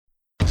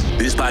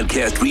This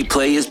podcast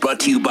replay is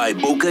brought to you by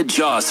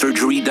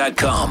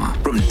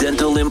BocaJawSurgery.com. From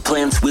dental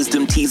implants,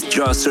 wisdom teeth,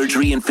 jaw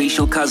surgery, and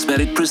facial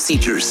cosmetic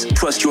procedures,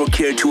 trust your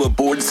care to a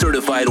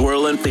board-certified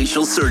oral and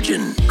facial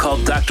surgeon.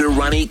 Call Dr.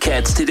 Ronnie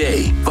Katz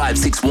today,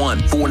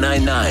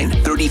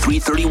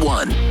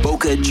 561-499-3331.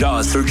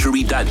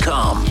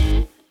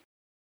 BocaJawSurgery.com.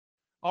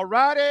 All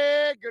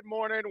righty. Good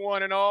morning,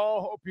 one and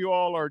all. Hope you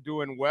all are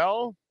doing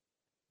well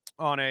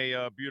on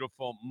a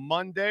beautiful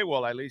Monday.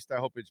 Well, at least I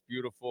hope it's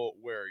beautiful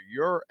where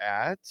you're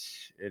at.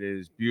 It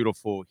is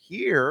beautiful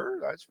here,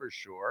 that's for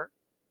sure.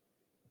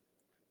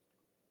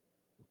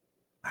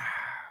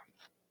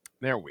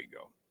 There we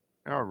go.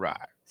 All right.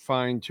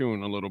 Fine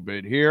tune a little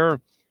bit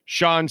here.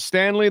 Sean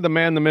Stanley, the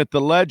man, the myth,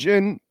 the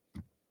legend,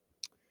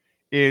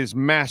 is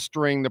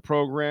mastering the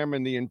program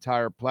and the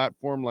entire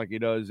platform like he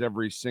does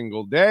every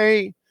single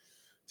day.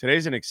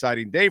 Today's an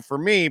exciting day for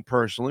me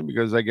personally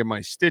because I get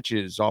my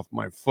stitches off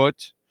my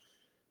foot,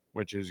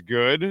 which is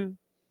good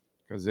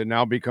because it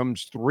now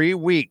becomes 3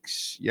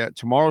 weeks. Yeah,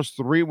 tomorrow's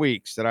 3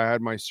 weeks that I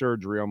had my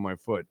surgery on my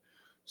foot.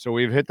 So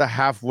we've hit the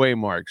halfway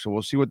mark. So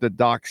we'll see what the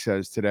doc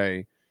says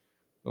today.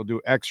 They'll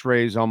do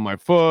x-rays on my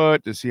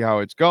foot to see how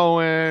it's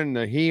going,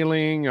 the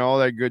healing, all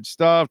that good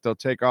stuff. They'll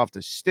take off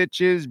the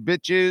stitches,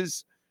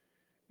 bitches,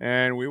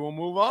 and we will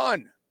move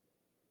on,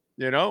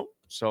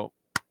 So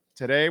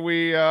today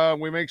we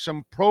make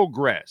some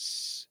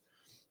progress,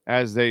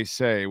 as they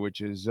say,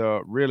 which is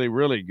really,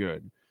 really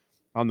good.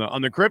 On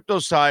the crypto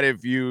side,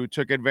 if you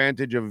took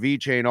advantage of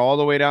VeChain all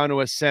the way down to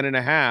 1.5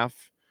 cents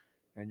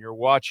and you're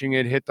watching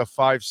it hit the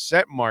 5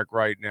 cent mark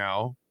right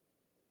now,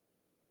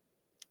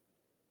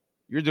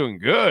 you're doing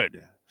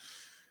good.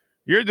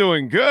 You're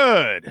doing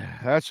good.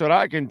 That's what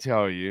I can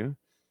tell you.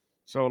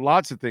 So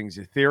lots of things.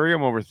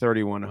 Ethereum over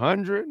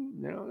 3,100.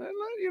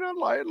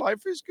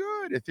 Life is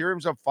good.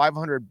 Ethereum's up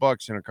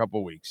 $500 in a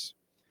couple weeks.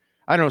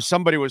 I know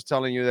somebody was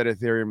telling you that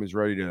Ethereum is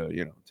ready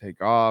to, take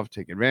off,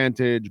 take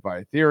advantage,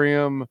 buy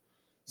Ethereum.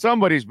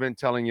 Somebody's been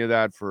telling you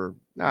that for,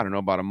 I don't know,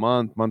 about a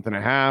month and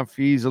a half,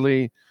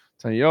 easily.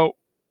 Telling you,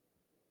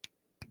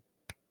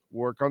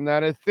 work on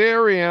that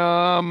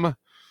Ethereum.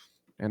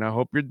 And I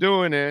hope you're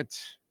doing it.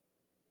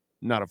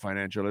 Not a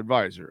financial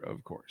advisor,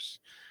 of course.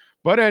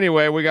 But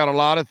anyway, we got a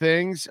lot of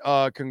things.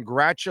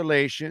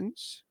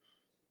 Congratulations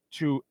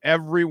to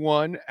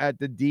everyone at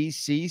the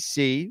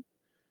DCC.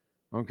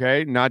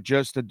 Okay, not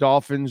just the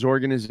Dolphins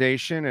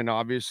organization and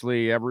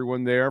obviously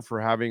everyone there for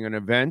having an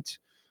event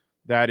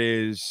that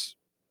is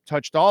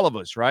touched all of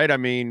us, right? I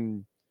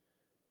mean,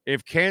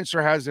 if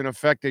cancer hasn't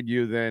affected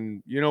you,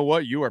 then you know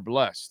what? You are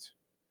blessed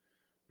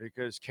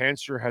because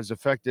cancer has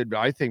affected,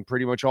 I think,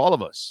 pretty much all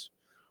of us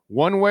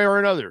one way or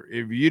another.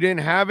 If you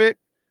didn't have it,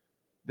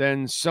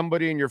 then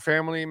somebody in your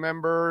family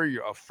member,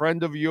 a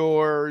friend of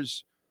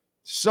yours,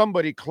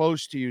 somebody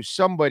close to you,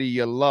 somebody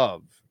you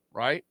love,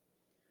 right?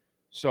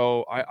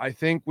 So I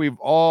think we've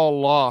all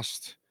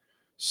lost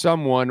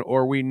someone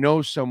or we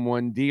know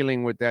someone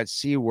dealing with that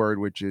C word,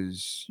 which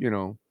is,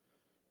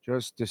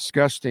 just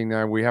disgusting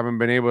that we haven't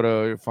been able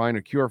to find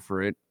a cure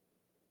for it.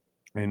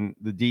 And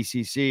the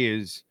DCC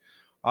is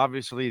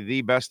obviously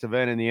the best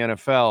event in the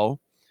NFL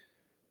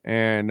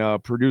and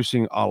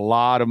producing a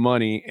lot of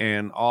money,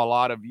 and a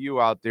lot of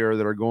you out there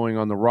that are going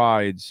on the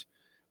rides.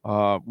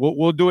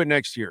 We'll do it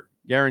next year,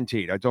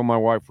 guaranteed. I told my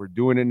wife we're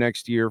doing it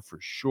next year for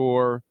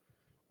sure.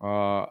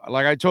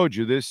 Like I told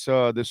you, this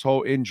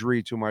whole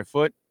injury to my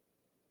foot,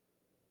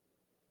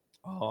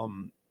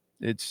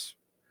 it's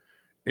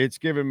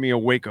given me a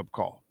wake-up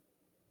call,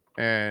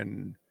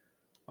 and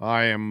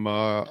I'm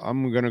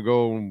gonna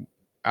go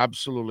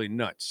absolutely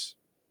nuts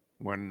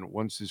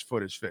once this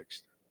foot is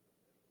fixed.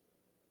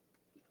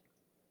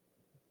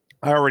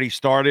 I already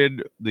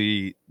started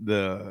the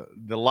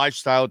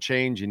lifestyle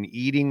change in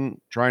eating,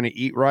 trying to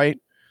eat right,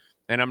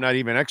 and I'm not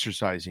even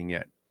exercising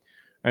yet,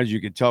 as you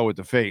can tell with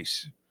the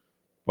face.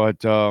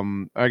 But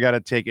I got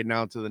to take it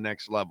now to the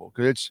next level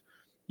because it's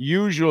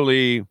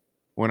usually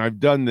when I've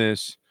done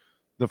this,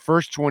 the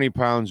first 20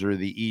 pounds are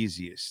the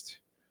easiest.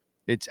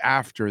 It's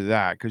after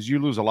that because you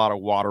lose a lot of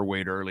water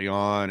weight early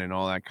on and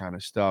all that kind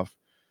of stuff.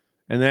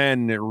 And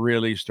then it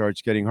really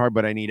starts getting hard,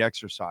 but I need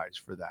exercise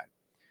for that.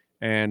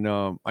 And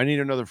I need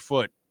another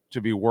foot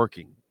to be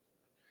working.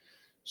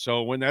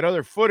 So when that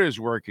other foot is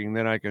working,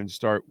 then I can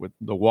start with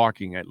the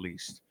walking at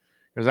least.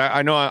 Because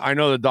I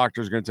know the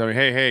doctor's going to tell me,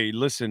 hey,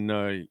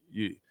 listen,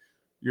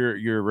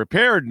 you're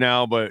repaired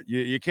now, but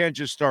you can't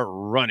just start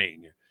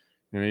running.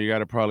 You got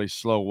to probably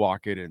slow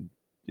walk it and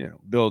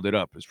build it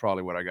up is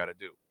probably what I got to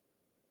do.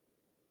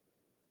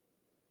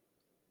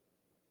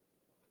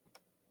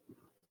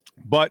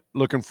 But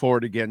looking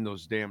forward to getting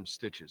those damn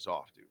stitches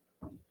off, dude.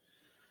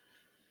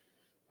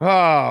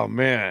 Oh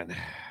man,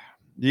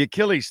 the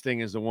Achilles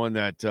thing is the one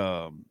that's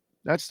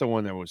the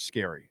one that was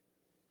scary.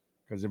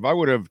 Because if I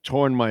would have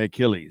torn my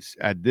Achilles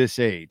at this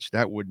age,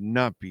 that would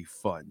not be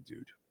fun,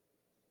 dude.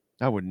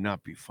 That would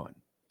not be fun.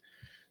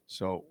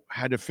 So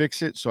had to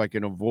fix it so I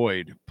can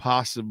avoid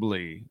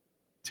possibly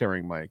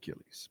tearing my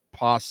Achilles.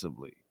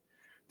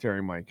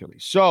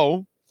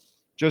 So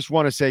just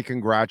want to say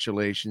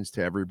congratulations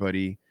to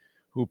everybody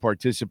who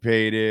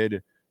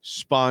participated,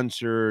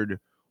 sponsored,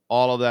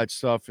 all of that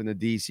stuff in the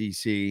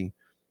DCC.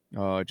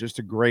 Just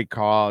a great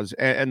cause,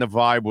 and the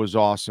vibe was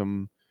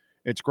awesome.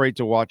 It's great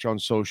to watch on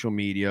social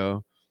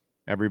media,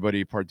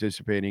 everybody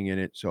participating in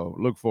it. So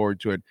look forward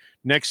to it.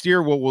 Next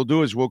year, what we'll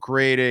do is we'll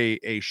create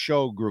a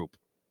show group.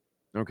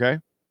 Okay.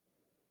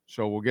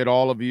 So we'll get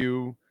all of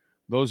you,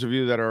 those of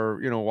you that are,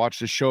 watch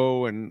the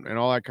show and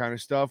all that kind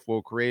of stuff.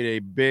 We'll create a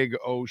big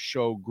O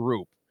show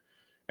group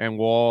and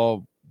we'll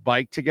all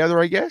bike together,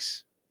 I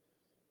guess.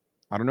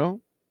 I don't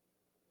know.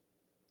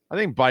 I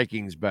think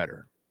biking's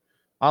better.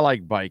 I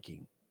like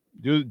biking.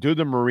 Do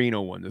the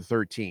Merino one, the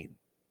 13.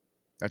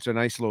 That's a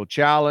nice little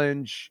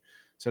challenge.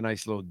 It's a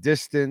nice little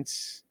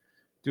distance.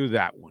 Do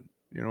that one.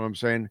 You know what I'm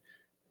saying?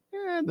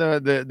 Yeah,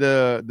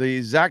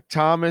 the Zach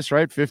Thomas,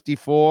 right?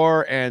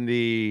 54, and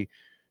the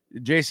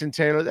Jason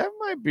Taylor, that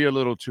might be a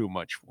little too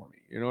much for me.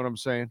 You know what I'm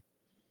saying?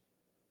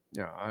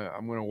 Yeah,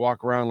 I'm going to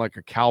walk around like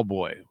a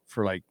cowboy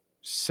for like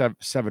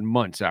 7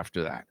 months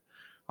after that.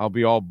 I'll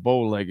be all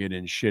bow-legged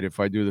and shit if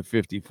I do the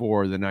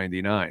 54 or the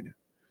 99.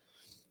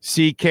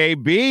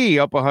 CKB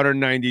up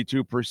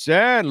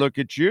 192%. Look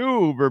at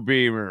you, Uber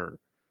Beamer.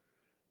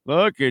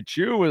 Look at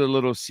you with a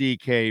little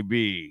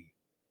CKB.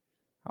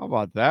 How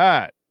about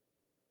that?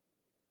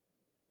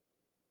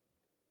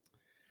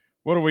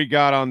 What do we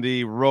got on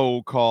the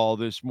roll call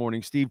this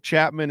morning? Steve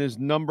Chapman is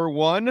number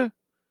one.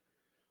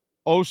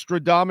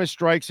 Ostradamus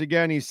strikes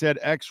again. He said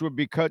X would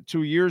be cut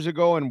 2 years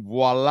ago, and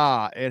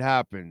voila, it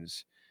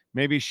happens.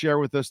 Maybe share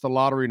with us the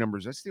lottery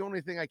numbers. That's the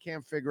only thing I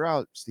can't figure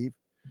out, Steve.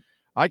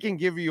 I can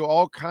give you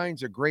all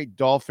kinds of great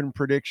Dolphin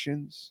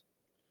predictions.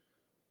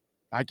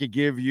 I could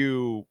give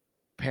you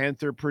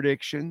Panther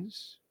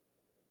predictions.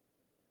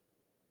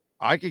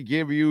 I could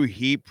give you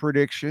Heat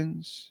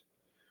predictions.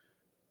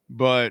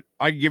 But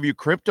I can give you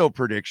crypto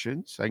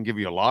predictions. I can give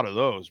you a lot of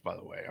those, by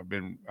the way. I've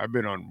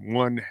been on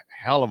one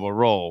hell of a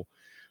roll,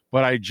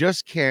 but I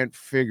just can't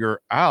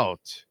figure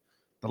out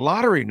the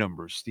lottery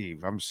numbers,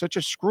 Steve. I'm such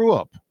a screw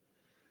up.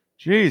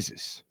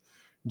 Jesus.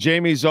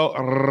 Jamie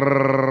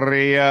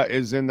Zoria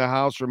is in the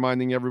house,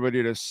 reminding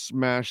everybody to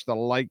smash the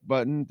like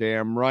button.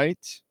 Damn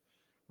right.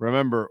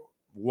 Remember,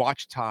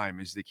 watch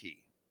time is the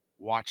key.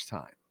 Watch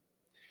time.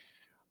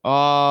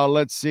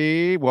 Let's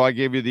see. Well, I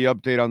gave you the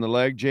update on the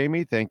leg,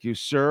 Jamie. Thank you,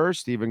 sir.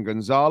 Steven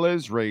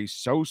Gonzalez, Ray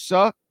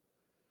Sosa.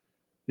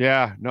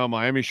 Yeah, no,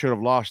 Miami should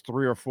have lost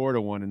 3 or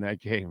 4-1 in that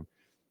game.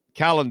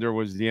 Calendar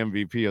was the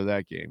MVP of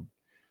that game.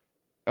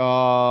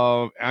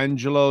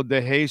 Angelo De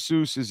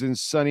Jesus is in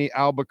sunny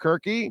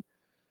Albuquerque.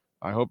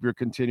 I hope you're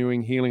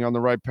continuing healing on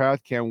the right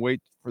path. Can't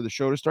wait for the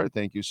show to start.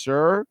 Thank you,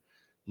 sir.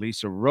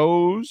 Lisa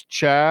Rose,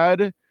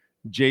 Chad,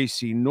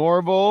 JC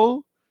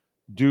Norval,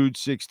 Dude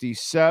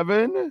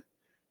 67.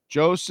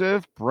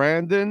 Joseph,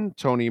 Brandon,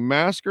 Tony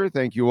Masker,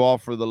 thank you all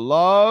for the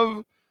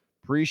love.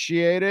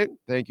 Appreciate it.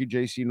 Thank you,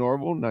 JC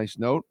Norval. Nice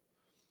note.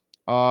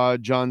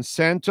 John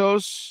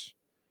Santos,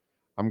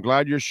 I'm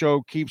glad your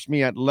show keeps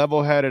me at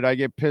level-headed. I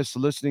get pissed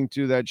listening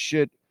to that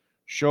shit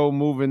show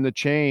moving the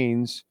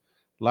chains.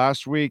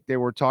 Last week, they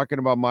were talking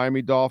about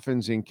Miami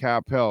Dolphins in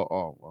Cap Hell.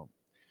 Oh, well.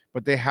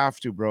 But they have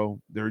to, bro.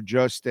 They're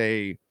just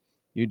you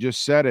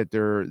just said it.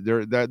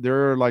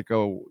 They're like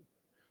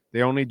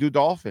they only do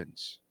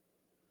Dolphins.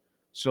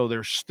 So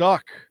they're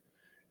stuck,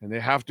 and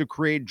they have to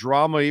create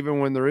drama even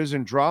when there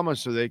isn't drama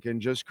so they can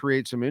just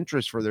create some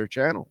interest for their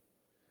channel.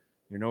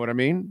 You know what I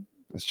mean?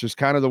 It's just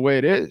kind of the way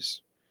it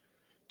is.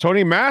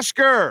 Tony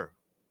Masker,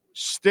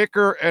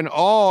 sticker and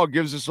all,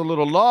 gives us a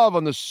little love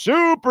on the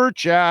super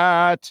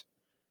chat.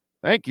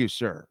 Thank you,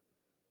 sir.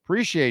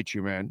 Appreciate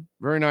you, man.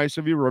 Very nice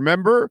of you.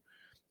 Remember,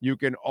 you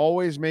can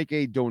always make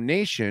a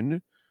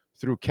donation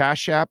through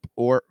Cash App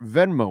or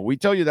Venmo. We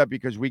tell you that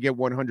because we get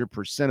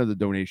 100% of the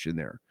donation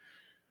there.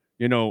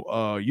 You know,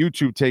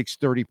 YouTube takes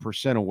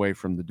 30% away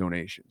from the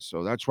donations.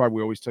 So that's why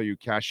we always tell you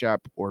Cash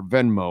App or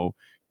Venmo,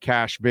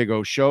 Cash Big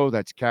O Show.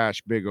 That's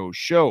Cash Big O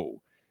Show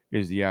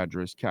is the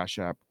address, Cash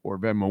App or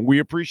Venmo. We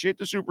appreciate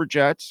the super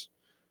chats,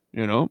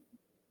 you know.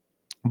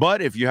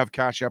 But if you have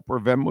Cash App or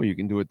Venmo, you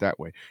can do it that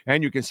way.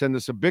 And you can send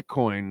us a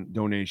Bitcoin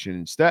donation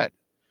instead.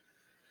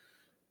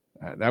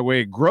 That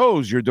way it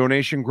grows. Your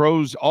donation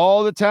grows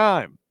all the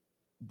time.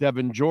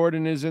 Devin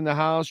Jordan is in the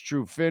house.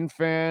 True Fin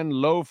Fan,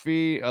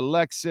 Lofi,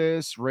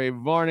 Alexis, Ray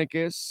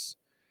Varnicus.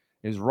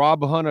 Is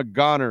Rob Hunt a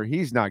goner?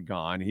 He's not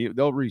gone.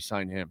 They'll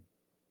re-sign him.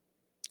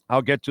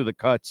 I'll get to the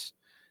cuts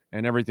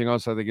and everything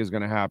else I think is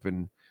going to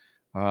happen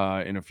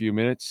in a few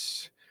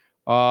minutes.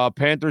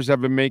 Panthers have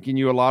been making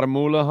you a lot of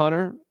moolah,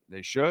 Hunter.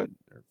 They should.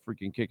 They're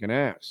freaking kicking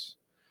ass.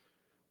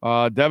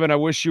 Devin, I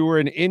wish you were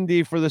in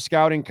Indy for the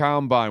scouting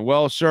combine.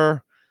 Well,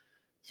 sir,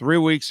 3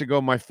 weeks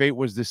ago, my fate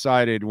was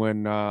decided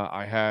when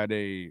I had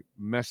a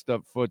messed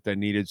up foot that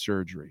needed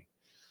surgery.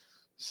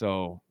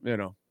 So, you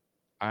know,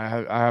 I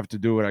have to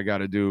do what I got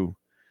to do.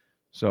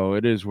 So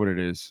it is what it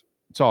is.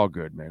 It's all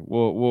good, man.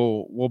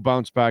 We'll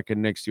bounce back,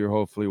 and next year,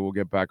 hopefully, we'll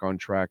get back on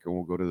track and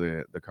we'll go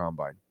to the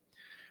combine.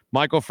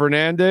 Michael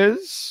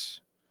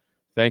Fernandez,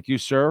 thank you,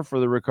 sir, for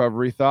the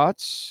recovery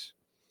thoughts.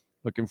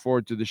 Looking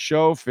forward to the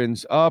show.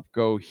 Fins up,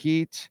 go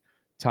Heat.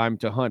 Time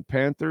to Hunt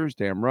Panthers.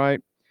 Damn right.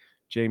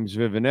 James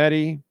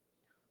Vivinetti.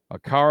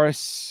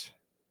 Akaris.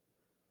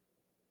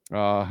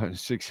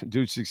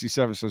 Dude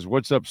 67 says,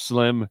 what's up,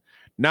 Slim?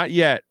 Not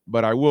yet,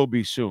 but I will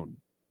be soon.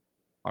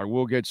 I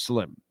will get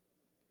Slim.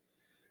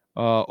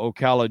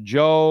 Ocala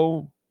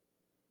Joe.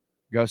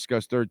 Gus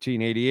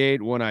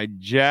 1388. One-Eyed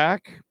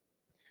Jack.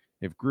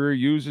 If Greer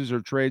uses or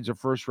trades a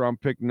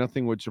first-round pick,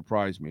 nothing would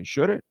surprise me.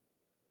 Should it?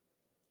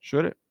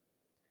 Should it?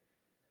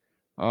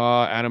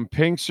 Adam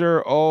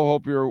Pinkser. Oh,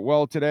 hope you're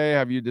well today.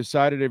 Have you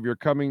decided if you're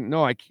coming?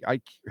 No,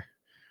 I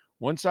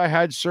once I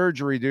had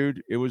surgery,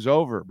 dude, it was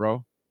over,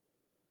 bro.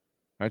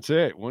 That's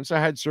it. Once I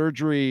had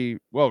surgery,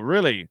 well,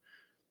 really,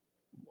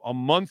 a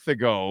month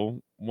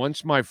ago,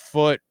 once my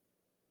foot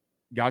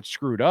got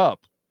screwed up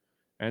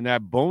and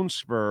that bone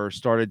spur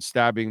started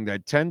stabbing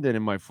that tendon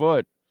in my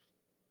foot,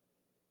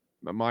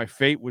 my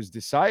fate was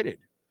decided.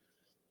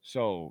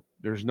 So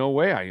there's no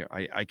way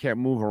I can't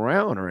move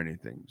around or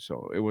anything.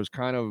 So it was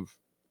kind of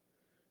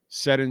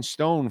set in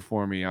stone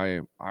for me.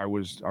 I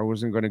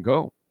wasn't going to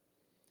go.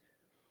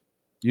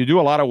 You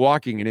do a lot of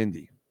walking in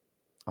Indy,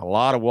 a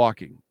lot of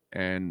walking,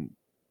 and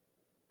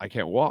I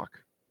can't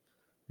walk.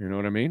 You know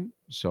what I mean?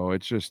 So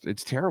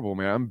it's terrible,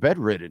 man. I'm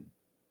bedridden.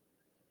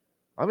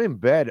 I'm in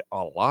bed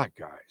a lot,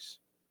 guys.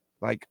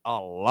 Like a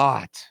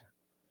lot.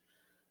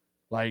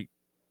 Like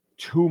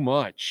too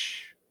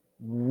much.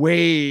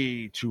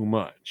 Way too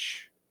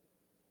much.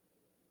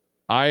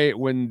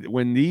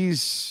 When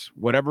these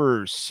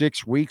whatever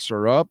 6 weeks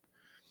are up,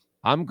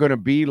 I'm going to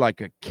be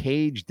like a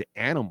caged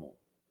animal.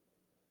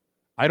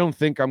 I don't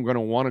think I'm going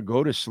to want to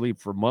go to sleep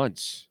for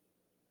months.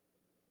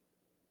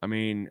 I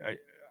mean,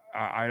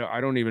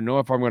 I don't even know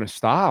if I'm going to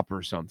stop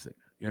or something.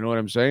 You know what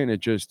I'm saying?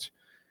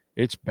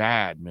 It's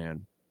bad,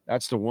 man.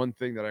 That's the one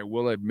thing that I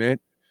will admit.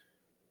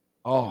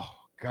 Oh,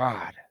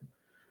 God.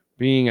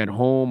 Being at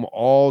home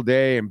all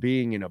day and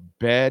being in a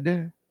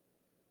bed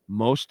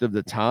most of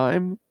the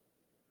time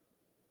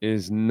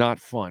is not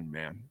fun,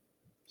 man.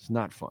 It's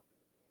not fun.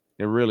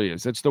 It really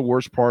is. That's the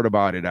worst part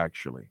about it,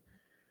 actually.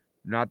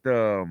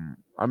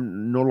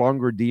 I'm no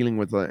longer dealing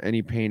with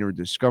any pain or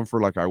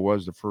discomfort like I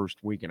was the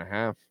first week and a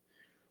half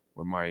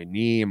with my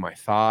knee and my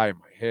thigh and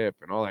my hip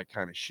and all that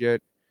kind of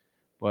shit.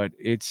 But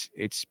it's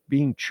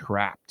being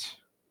trapped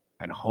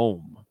at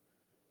home,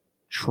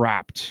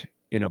 trapped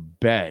in a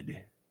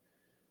bed.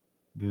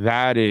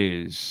 That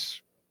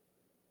is,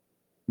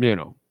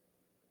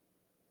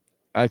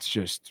 that's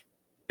just,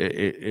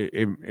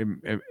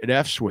 it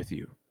F's with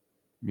you,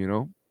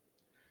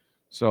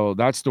 So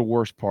that's the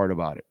worst part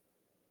about it.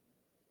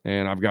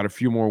 And I've got a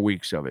few more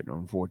weeks of it,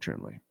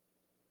 unfortunately.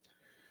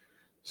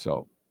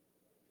 So,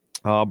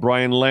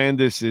 Brian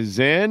Landis is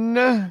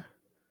in.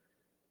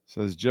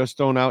 Says, just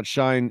don't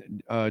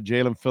outshine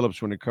Jalen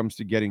Phillips when it comes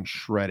to getting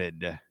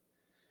shredded.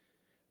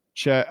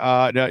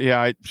 Yeah,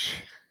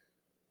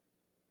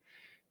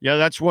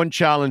 that's one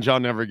challenge I'll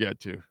never get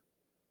to.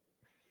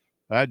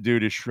 That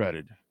dude is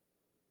shredded.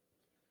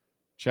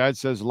 Chad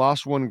says,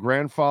 lost one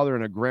grandfather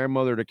and a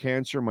grandmother to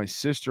cancer. My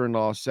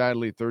sister-in-law,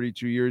 sadly,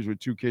 32 years with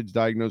 2 kids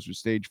diagnosed with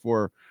stage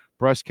 4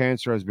 breast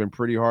cancer, has been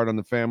pretty hard on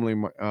the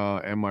family,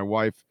 and my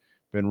wife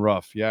been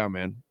rough. Yeah,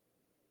 man.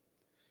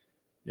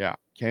 Yeah,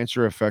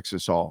 cancer affects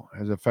us all,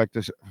 has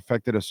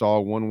affected us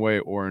all one way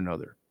or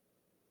another.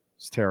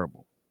 It's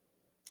terrible.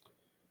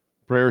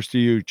 Prayers to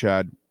you,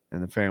 Chad,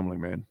 and the family,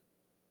 man.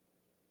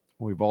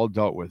 We've all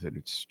dealt with it.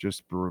 It's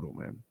just brutal,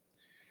 man.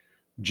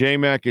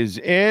 J-Mac is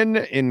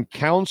in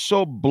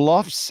Council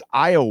Bluffs,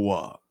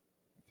 Iowa.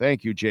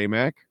 Thank you,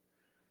 J-Mac.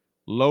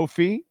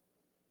 Lofi,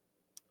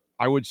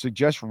 I would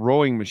suggest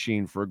rowing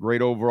machine for a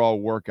great overall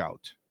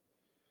workout.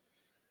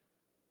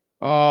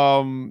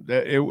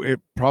 It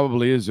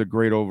probably is a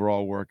great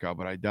overall workout,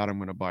 but I doubt I'm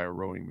going to buy a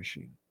rowing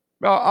machine.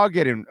 Well, I'll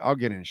get in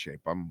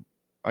shape.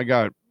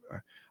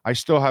 I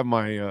still have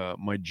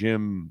my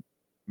gym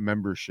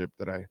membership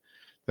that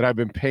I've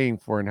been paying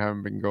for and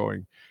haven't been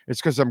going.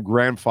 It's because I'm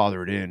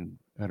grandfathered in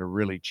at a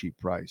really cheap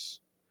price.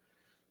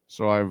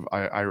 So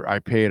I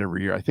pay it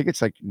every year. I think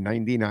it's like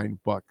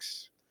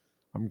 $99.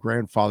 I'm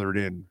grandfathered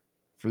in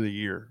for the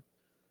year.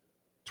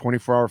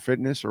 24-hour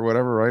fitness or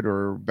whatever, right?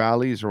 Or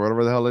Bally's or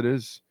whatever the hell it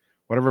is.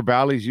 Whatever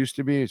Bally's used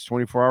to be, it's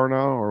 24-hour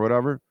now or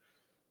whatever.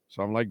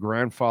 So I'm like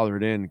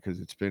grandfathered in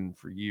because it's been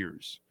for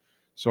years.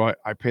 So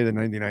I pay the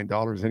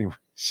 $99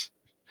 anyways,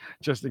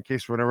 just in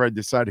case whenever I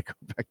decide to go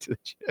back to the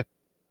gym.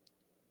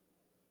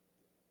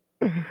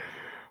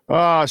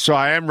 So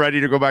I am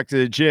ready to go back to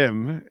the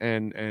gym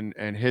and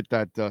hit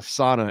that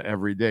sauna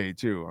every day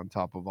too, on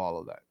top of all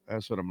of that.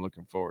 That's what I'm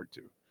looking forward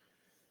to.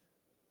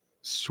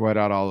 Sweat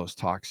out all those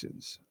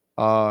toxins.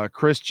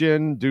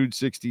 Christian, Dude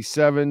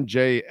 67,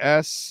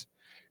 JS.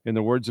 In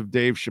the words of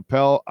Dave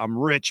Chappelle, I'm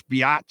rich,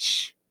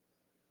 biatch.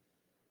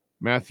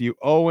 Matthew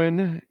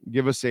Owen,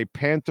 give us a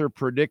Panther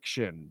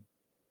prediction.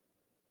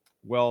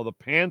 Well, the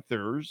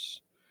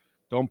Panthers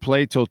don't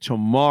play till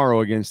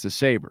tomorrow against the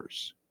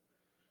Sabres.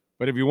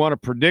 But if you want a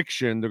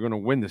prediction, they're going to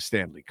win the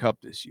Stanley Cup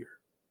this year.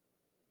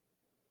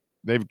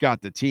 They've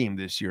got the team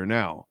this year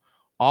now,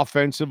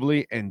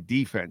 offensively and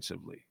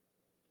defensively.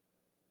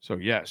 So,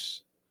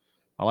 yes,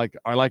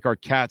 I like our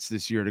cats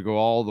this year to go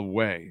all the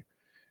way.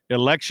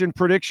 Election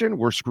prediction,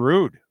 we're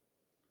screwed.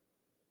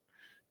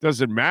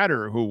 Doesn't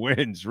matter who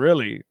wins,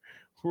 really.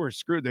 We're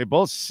screwed. They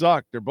both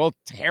suck. They're both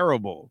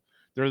terrible.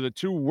 They're the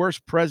two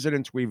worst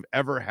presidents we've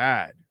ever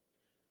had.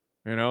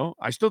 You know,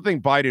 I still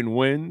think Biden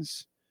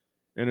wins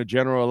in a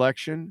general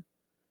election,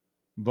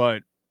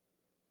 but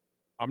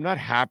I'm not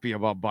happy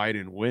about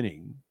Biden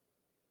winning.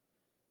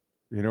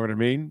 You know what I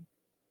mean?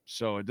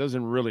 So it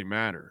doesn't really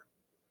matter.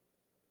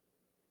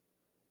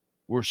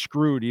 We're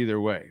screwed either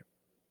way.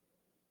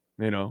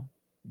 You know,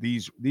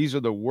 these are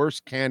the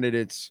worst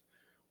candidates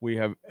we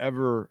have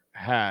ever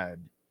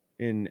had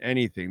in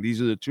anything.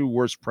 These are the two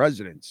worst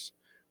presidents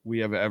we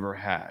have ever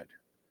had.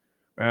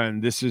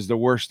 And this is the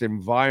worst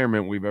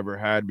environment we've ever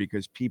had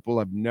because people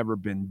have never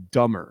been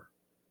dumber.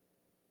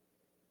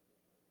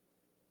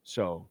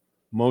 So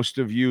most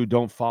of you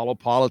don't follow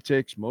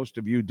politics. Most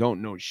of you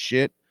don't know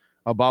shit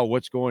about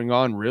what's going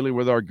on really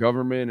with our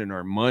government and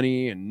our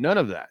money and none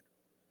of that,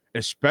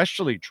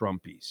 especially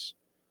Trumpies.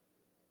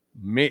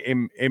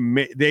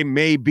 They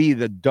may be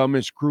the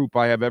dumbest group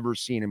I have ever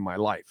seen in my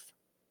life.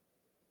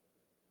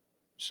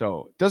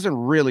 So it doesn't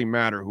really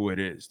matter who it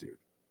is, dude.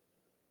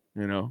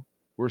 You know,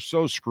 we're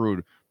so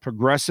screwed.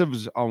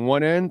 Progressives on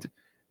one end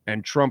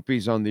and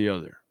Trumpies on the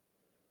other.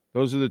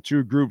 Those are the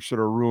two groups that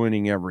are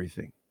ruining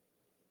everything.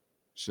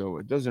 So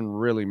it doesn't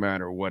really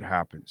matter what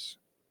happens.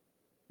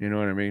 You know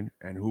what I mean?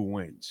 And who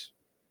wins.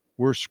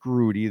 We're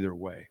screwed either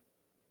way.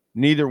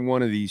 Neither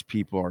one of these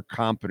people are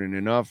competent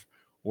enough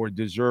or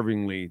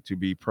deservingly to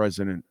be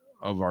president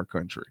of our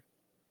country.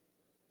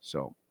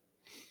 So,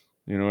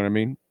 you know what I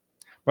mean?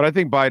 But I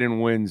think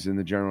Biden wins in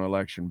the general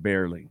election,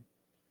 barely.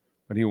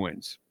 But he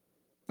wins.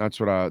 That's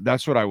what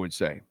I would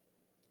say.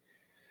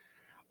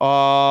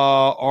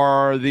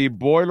 Are the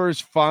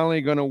Boilers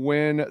finally going to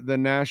win the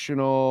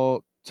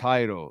national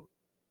title?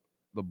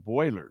 The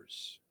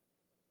Boilers.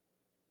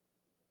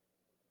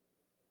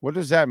 What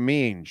does that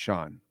mean,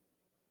 Sean?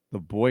 The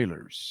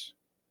Boilers.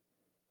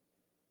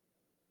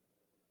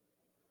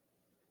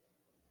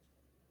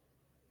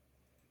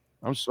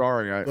 I'm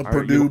sorry. The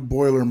Purdue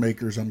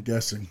Boilermakers, I'm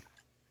guessing.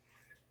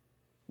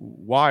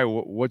 Why?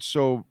 What's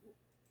so?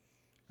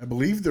 I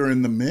believe they're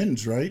in the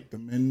men's, right? The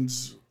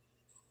men's.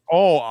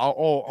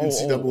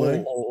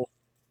 NCAA.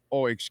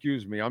 Oh,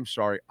 excuse me. I'm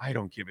sorry. I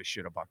don't give a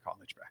shit about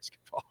college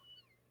basketball.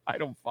 I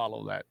don't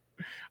follow that.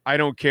 I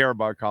don't care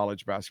about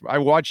college basketball. I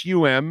watch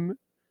UM,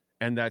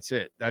 and that's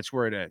it. That's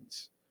where it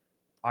ends.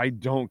 I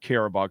don't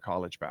care about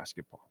college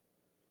basketball.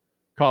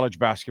 College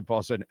basketball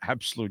is an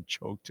absolute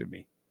joke to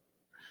me.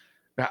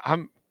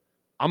 I'm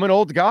an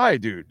old guy,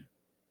 dude.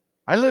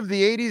 I lived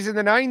the 80s and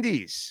the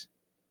 90s.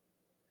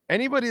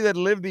 Anybody that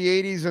lived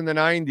the 80s and the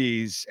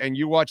 90s and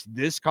you watch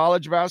this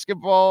college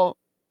basketball,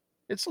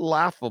 it's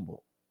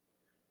laughable.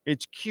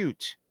 It's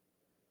cute.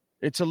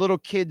 It's a little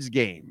kid's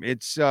game.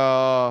 It's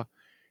high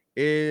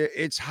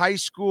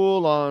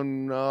school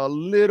on a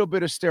little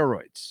bit of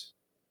steroids.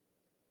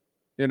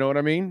 You know what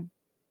I mean?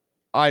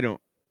 I'm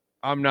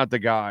not the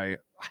guy.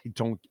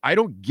 I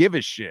don't give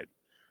a shit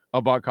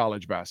about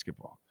college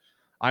basketball.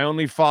 I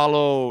only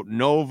follow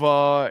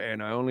Nova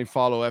and I only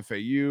follow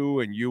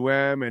FAU and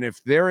UM. And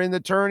if they're in the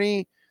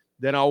tourney,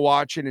 then I'll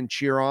watch it and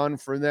cheer on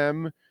for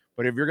them.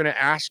 But if you're going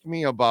to ask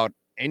me about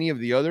any of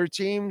the other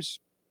teams,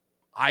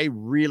 I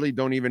really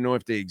don't even know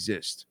if they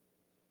exist.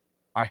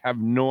 I have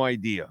no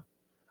idea.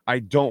 I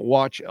don't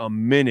watch a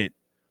minute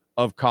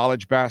of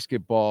college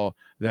basketball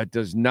that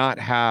does not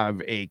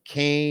have a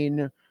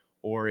cane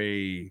or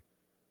a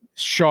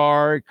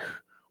shark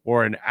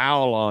or an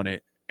owl on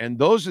it. And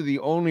those are the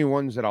only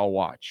ones that I'll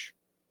watch,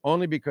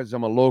 only because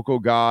I'm a local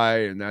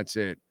guy and that's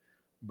it.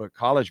 But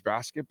college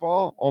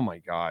basketball, oh my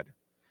God.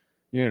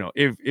 You know,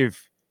 if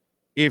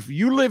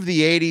you live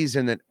the 80s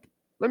and then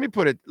let me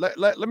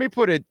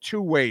put it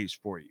two ways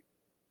for you.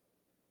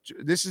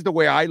 This is the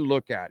way I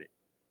look at it.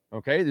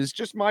 Okay, this is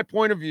just my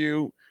point of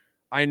view.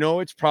 I know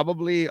it's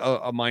probably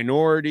a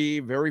minority.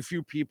 Very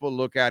few people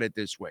look at it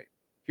this way.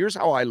 Here's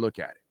how I look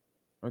at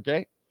it.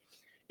 Okay,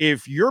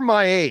 if you're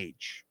my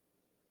age,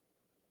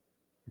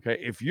 okay,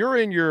 if you're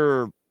in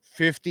your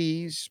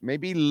 50s,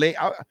 maybe late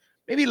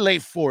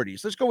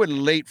 40s. Let's go with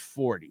late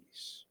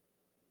 40s.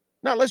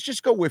 Now let's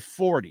just go with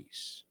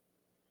 40s.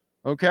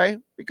 Okay,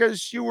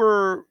 because you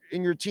were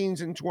in your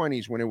teens and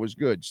 20s when it was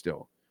good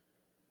still.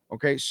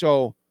 Okay,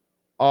 so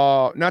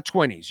not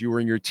 20s, you were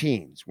in your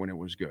teens when it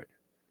was good.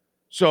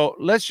 So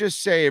let's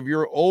just say if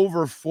you're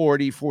over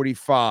 40,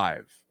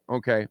 45,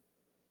 okay,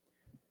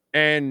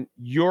 and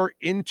you're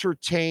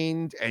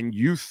entertained and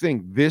you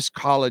think this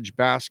college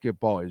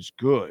basketball is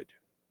good,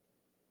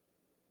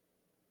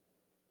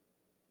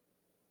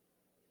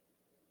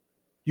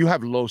 you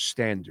have low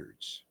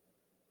standards.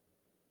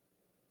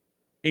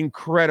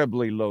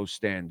 Incredibly low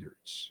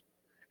standards.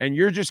 And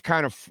you're just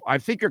I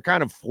think you're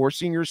kind of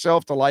forcing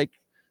yourself to like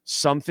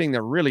something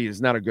that really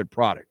is not a good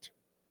product.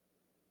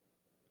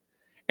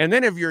 And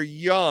then if you're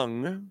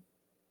young,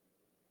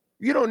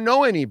 you don't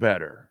know any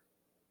better.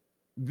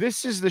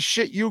 This is the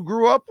shit you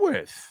grew up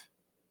with.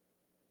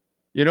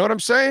 You know what I'm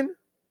saying?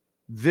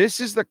 This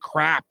is the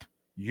crap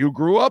you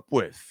grew up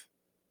with.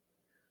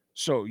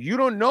 So you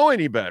don't know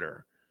any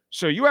better.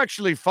 So you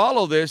actually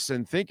follow this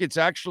and think it's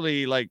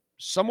actually like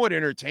somewhat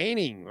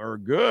entertaining or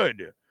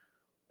good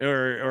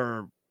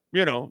or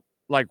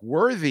like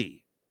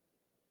worthy.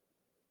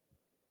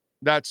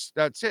 That's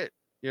it.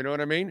 You know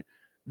what I mean?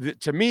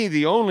 To me,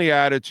 the only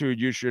attitude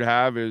you should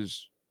have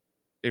is,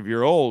 if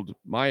you're old,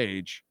 my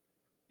age,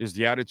 is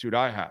the attitude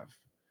I have.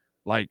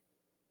 Like,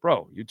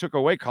 bro, you took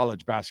away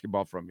college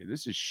basketball from me.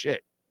 This is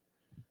shit.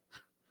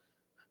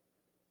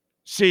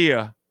 See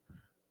ya.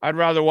 I'd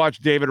rather watch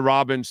David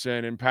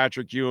Robinson and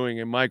Patrick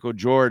Ewing and Michael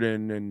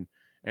Jordan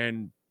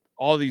and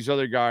all these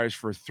other guys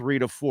for 3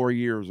 to 4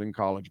 years in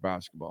college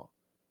basketball.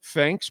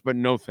 Thanks, but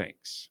no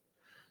thanks.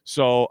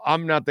 So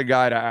I'm not the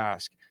guy to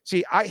ask.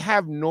 See, I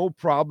have no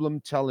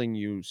problem telling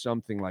you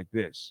something like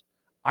this.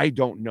 I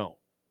don't know.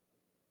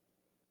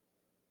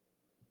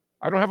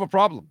 I don't have a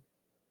problem.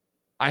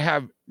 I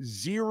have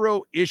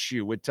zero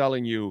issue with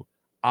telling you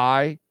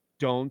I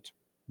don't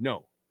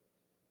know.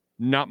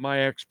 Not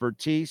my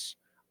expertise.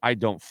 I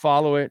don't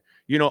follow it.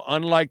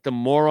 Unlike the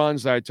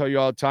morons that I tell you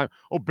all the time,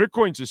 oh,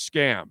 Bitcoin's a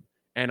scam.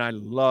 And I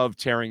love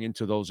tearing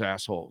into those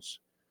assholes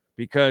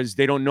because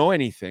they don't know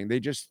anything. They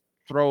just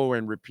throw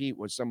and repeat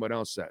what someone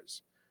else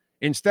says.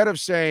 Instead of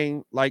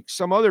saying, like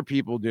some other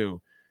people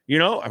do,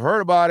 I've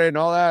heard about it and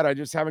all that. I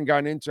just haven't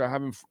gotten into it. I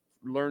haven't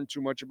learned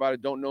too much about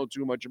it. Don't know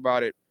too much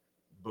about it.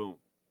 Boom.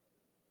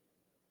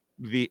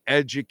 The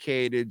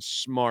educated,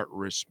 smart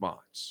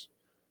response.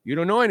 You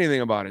don't know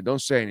anything about it.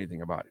 Don't say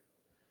anything about it.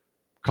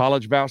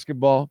 College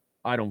basketball,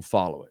 I don't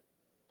follow it.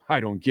 I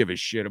don't give a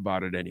shit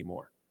about it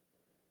anymore.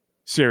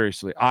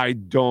 Seriously, I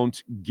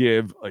don't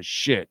give a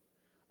shit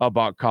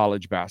about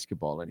college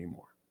basketball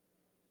anymore.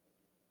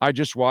 I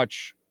just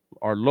watch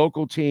our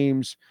local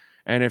teams,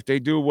 and if they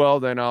do well,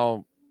 then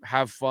I'll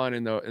have fun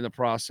in the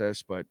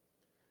process, but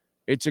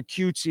it's a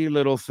cutesy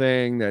little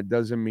thing that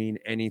doesn't mean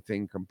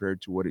anything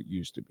compared to what it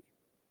used to be.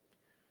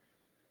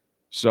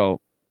 So,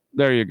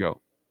 there you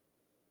go.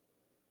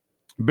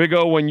 Big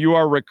O, when you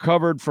are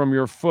recovered from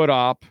your foot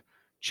op,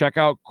 check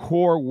out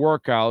core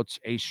workouts.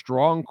 A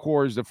strong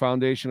core is the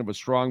foundation of a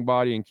strong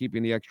body and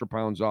keeping the extra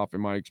pounds off,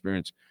 in my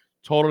experience.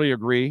 Totally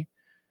agree.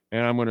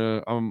 And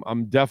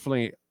I'm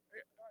definitely,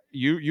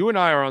 you and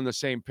I are on the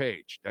same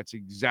page. That's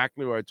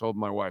exactly what I told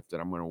my wife, that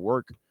I'm going to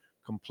work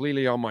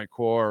completely on my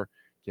core,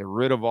 get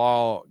rid of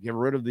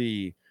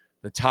the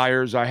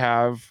tires I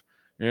have,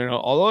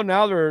 although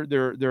now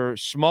they're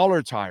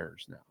smaller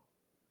tires now.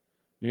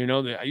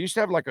 I used to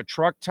have like a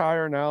truck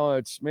tire. Now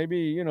it's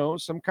maybe,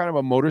 some kind of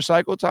a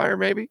motorcycle tire,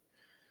 maybe.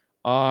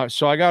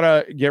 So I got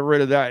to get rid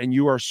of that. And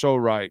you are so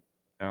right.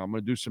 Now I'm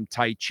going to do some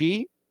Tai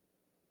Chi.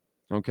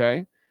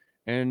 Okay.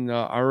 And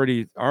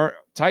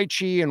Tai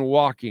Chi and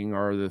walking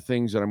are the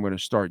things that I'm going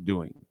to start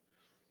doing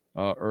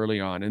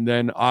early on. And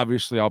then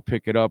obviously I'll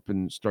pick it up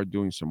and start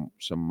doing some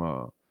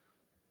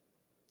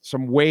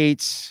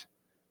weights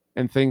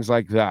and things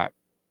like that.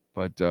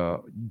 But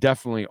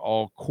definitely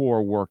all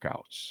core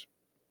workouts.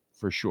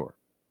 For sure.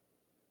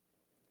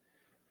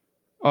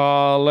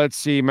 Let's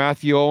see.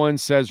 Matthew Owen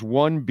says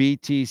 1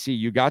 BTC.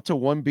 You got to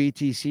 1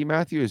 BTC,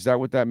 Matthew? Is that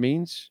what that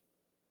means?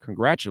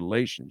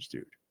 Congratulations,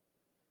 dude.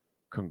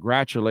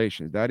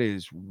 Congratulations. That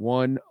is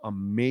one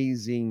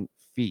amazing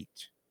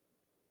feat.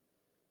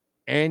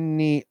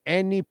 Any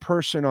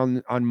person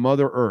on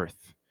Mother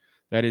Earth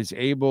that is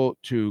able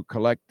to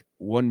collect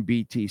 1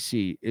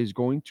 BTC is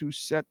going to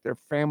set their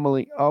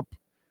family up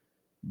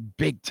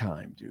big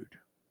time, dude.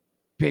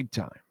 Big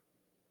time.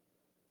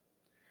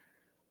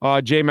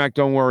 J-Mac,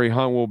 don't worry.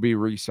 Hunt will be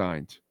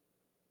re-signed.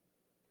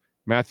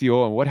 Matthew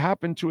Owen, what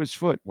happened to his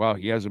foot? Wow,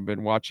 he hasn't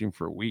been watching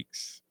for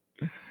weeks.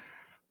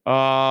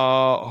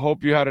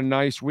 Hope you had a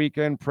nice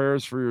weekend.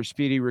 Prayers for your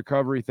speedy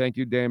recovery. Thank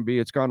you, Dan B.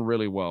 It's gone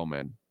really well,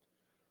 man.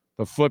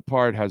 The foot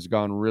part has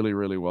gone really,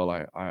 really well.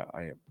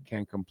 I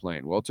can't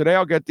complain. Well, today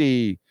I'll get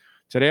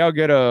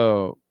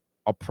a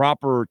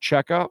proper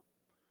checkup,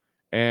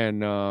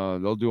 and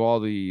they'll do all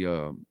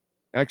the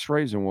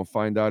x-rays, and we'll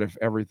find out if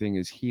everything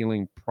is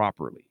healing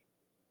properly.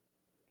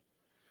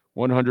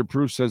 100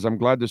 Proof says, I'm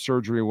glad the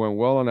surgery went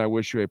well, and I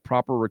wish you a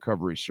proper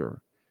recovery, sir.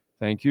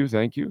 Thank you.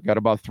 Got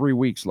about 3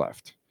 weeks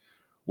left.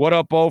 What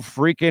up, Bo?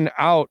 Freaking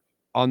out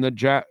on the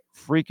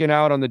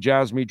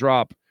Jasmy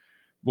drop.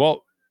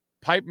 Well,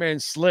 Pipe Man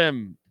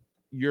Slim,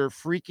 you're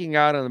freaking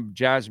out on the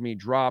Jasmy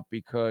drop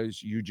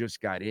because you just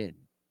got in.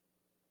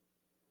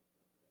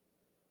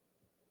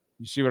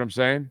 You see what I'm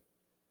saying?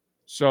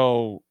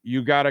 So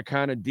you got to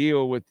kind of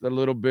deal with a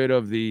little bit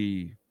of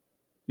the,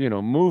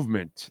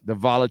 movement, the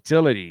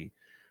volatility.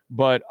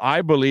 But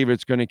I believe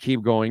it's going to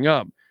keep going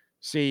up.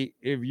 See,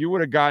 if you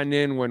would have gotten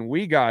in when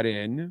we got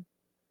in,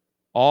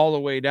 all the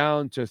way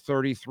down to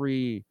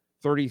 33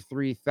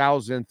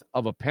 thousandth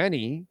of a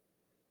penny,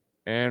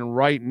 and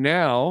right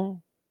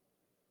now,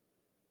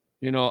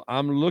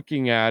 I'm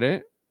looking at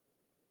it,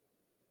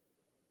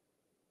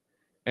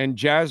 and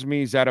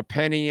Jasmy's at 1.5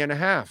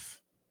 pennies.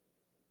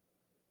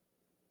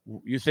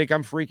 You think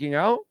I'm freaking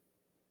out?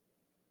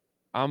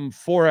 I'm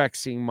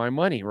 4xing my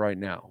money right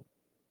now.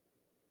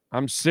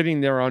 I'm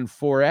sitting there on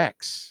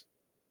 4X.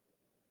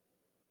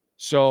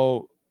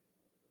 So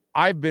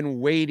I've been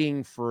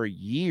waiting for a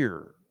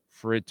year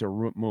for it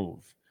to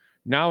move.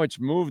 Now it's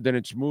moved, and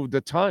it's moved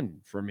a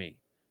ton for me.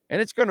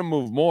 And it's going to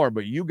move more,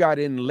 but you got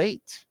in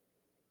late.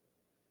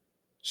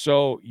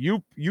 So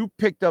you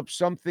picked up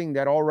something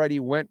that already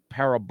went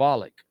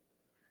parabolic.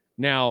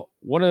 Now,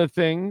 one of the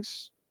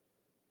things,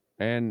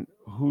 and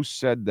who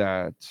said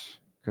that?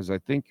 Because I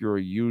think you're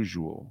a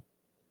usual.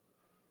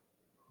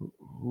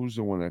 Who's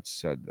the one that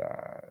said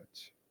that?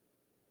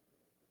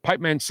 Pipe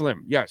Man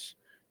Slim. Yes.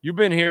 You've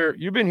been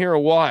here a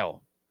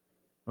while.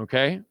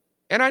 Okay?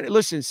 And I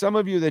listen, some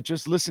of you that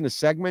just listen to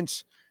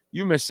segments,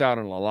 you miss out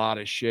on a lot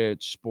of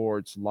shit,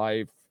 sports,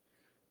 life,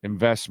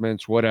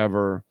 investments,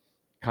 whatever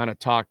kind of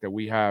talk that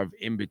we have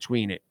in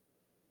between it.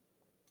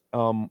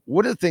 One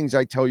of the things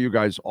I tell you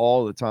guys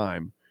all the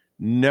time,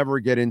 never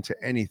get into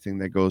anything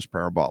that goes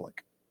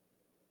parabolic.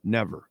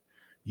 Never.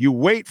 You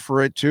wait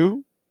for it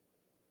to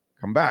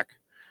come back,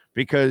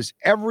 because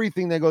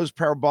everything that goes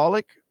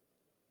parabolic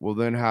will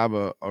then have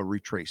a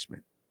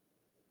retracement.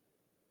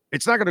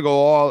 It's not going to go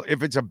all,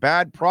 if it's a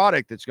bad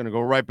product, it's going to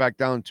go right back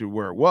down to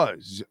where it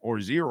was,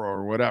 or zero,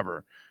 or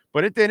whatever.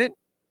 But it didn't.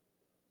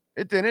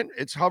 It didn't.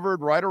 It's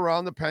hovered right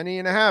around the penny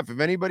and a half. If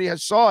anybody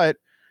has saw it,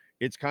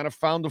 it's kind of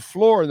found the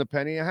floor in the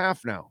penny and a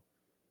half now.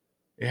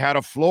 It had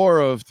a floor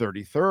of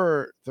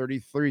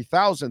 33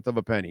 thousandth of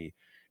a penny.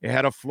 It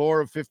had a floor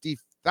of 50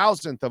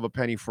 thousandth of a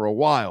penny for a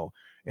while.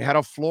 It had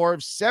a floor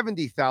of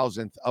 70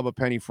 thousandth of a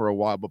penny for a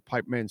while. But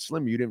Pipe Man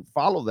Slim, you didn't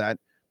follow that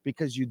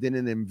because you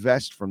didn't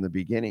invest from the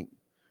beginning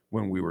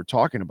when we were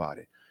talking about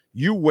it.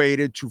 You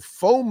waited to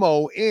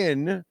FOMO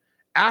in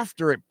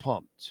after it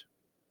pumped.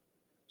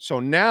 So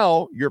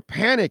now you're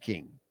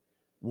panicking.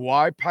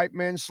 Why, Pipe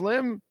Man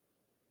Slim?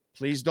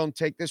 Please don't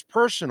take this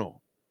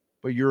personal,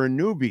 but you're a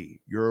newbie.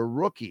 You're a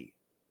rookie.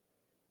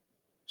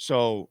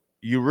 So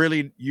you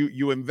really,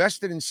 you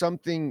invested in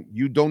something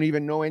you don't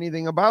even know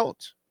anything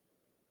about.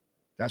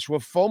 That's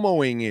what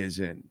FOMOing is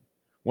in.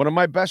 One of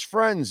my best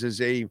friends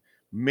is a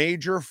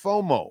major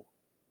FOMO.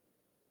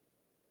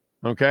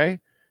 Okay?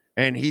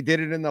 And he did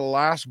it in the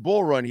last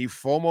bull run. He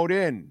FOMOed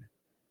in.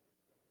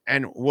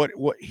 And what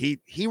he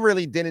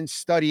really didn't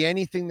study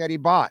anything that he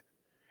bought.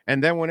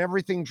 And then when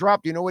everything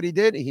dropped, you know what he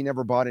did? He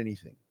never bought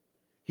anything.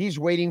 He's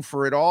waiting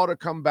for it all to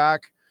come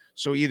back,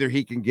 so either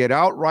he can get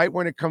out right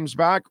when it comes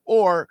back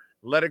or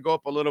let it go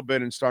up a little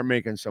bit and start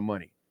making some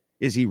money.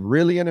 Is he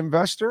really an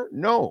investor?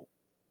 No.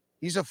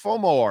 He's a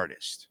FOMO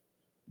artist,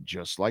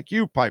 just like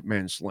you, Pipe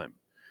Man Slim.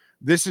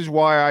 This is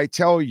why I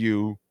tell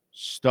you,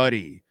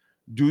 study,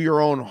 do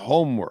your own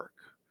homework,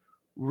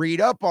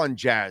 read up on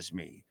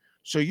Jasmy,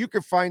 so you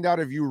can find out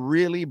if you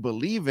really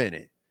believe in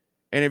it.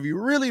 And if you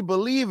really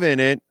believe in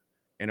it,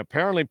 and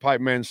apparently,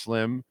 Pipe Man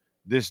Slim,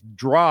 this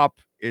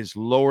drop is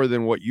lower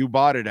than what you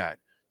bought it at.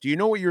 Do you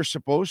know what you're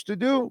supposed to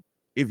do?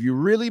 If you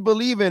really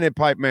believe in it,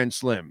 Pipe Man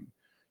Slim,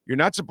 you're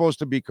not supposed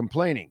to be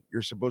complaining.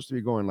 You're supposed to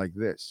be going like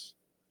this.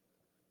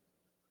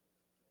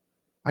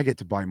 I get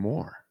to buy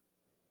more.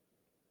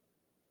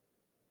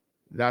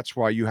 That's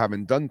why you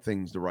haven't done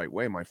things the right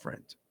way, my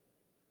friend.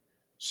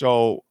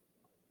 So,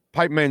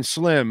 Pipe Man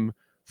Slim,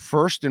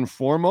 first and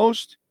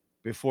foremost,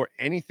 before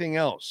anything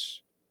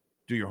else,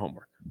 do your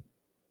homework.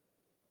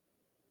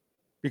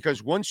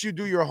 Because once you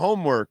do your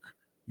homework,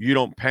 you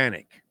don't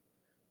panic.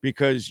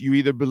 Because you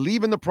either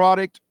believe in the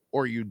product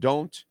or you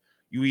don't.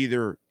 You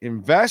either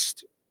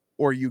invest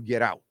or you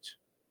get out.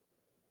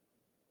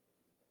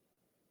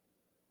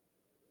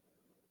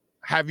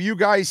 Have you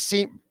guys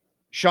seen,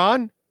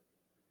 Sean?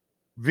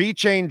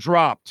 VeChain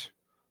dropped,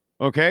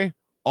 okay?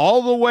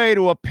 All the way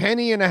to a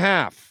penny and a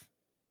half.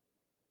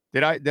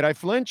 Did I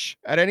flinch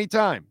at any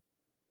time?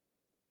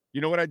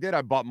 You know what I did?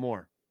 I bought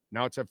more.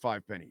 Now it's at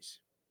 5 pennies.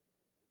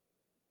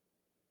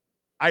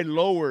 I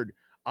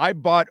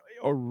bought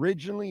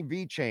originally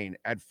VeChain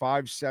at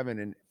 5,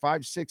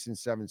 6, and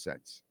 7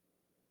 cents.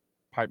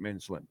 Pipe Man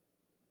Slim.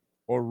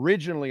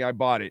 Originally, I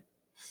bought it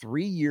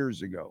 3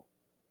 years ago.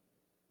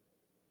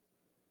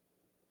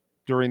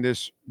 During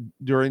this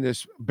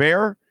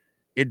bear,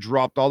 it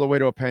dropped all the way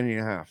to a penny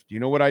and a half. Do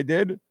you know what I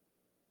did?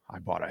 I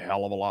bought a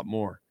hell of a lot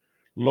more.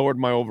 Lowered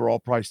my overall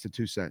price to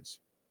 2 cents.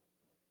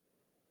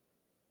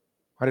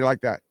 How do you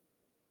like that?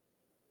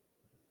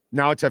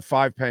 Now it's at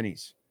 5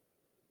 pennies.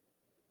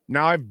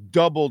 Now I've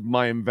doubled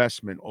my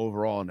investment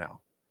overall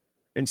now.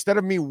 Instead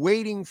of me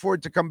waiting for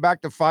it to come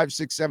back to 5,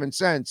 6, 7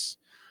 cents,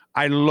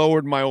 I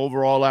lowered my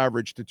overall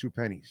average to 2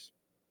 pennies.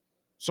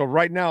 So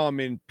right now I'm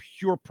in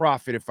pure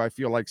profit if I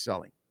feel like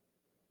selling.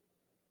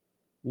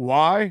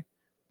 Why?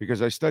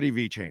 Because I study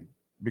VeChain,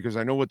 because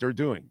I know what they're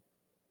doing.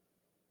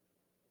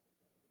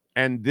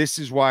 And this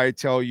is why I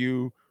tell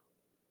you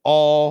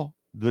all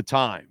the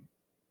time,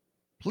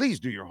 please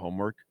do your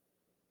homework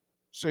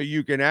so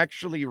you can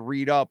actually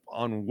read up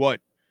on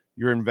what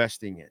you're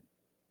investing in.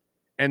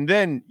 And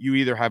then you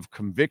either have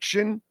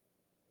conviction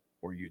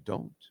or you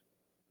don't.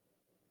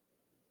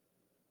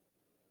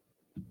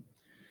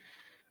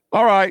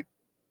 All right.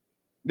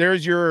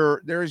 There's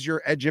your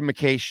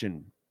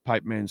education,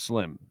 Pipe Man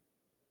Slim.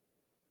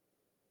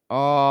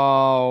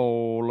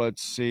 Oh,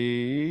 let's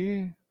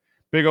see.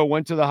 Big O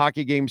went to the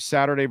hockey game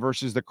Saturday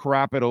versus the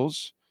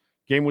Capitals.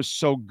 Game was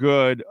so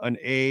good, an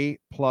A++,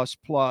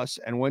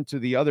 and went to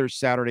the other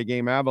Saturday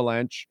game,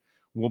 Avalanche.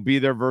 Will be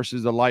there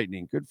versus the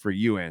Lightning. Good for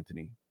you,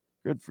 Anthony.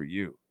 Good for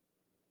you.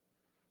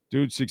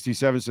 Dude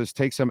 67 says,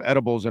 take some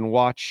edibles and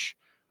watch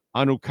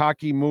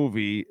Anunnaki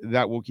movie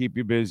that will keep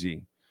you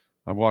busy.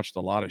 I've watched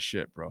a lot of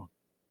shit, bro.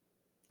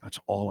 That's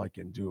all I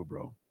can do,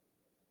 bro.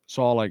 That's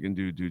all I can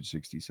do, dude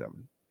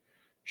 67.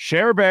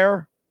 Share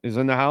Bear is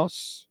in the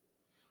house.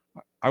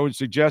 I would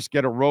suggest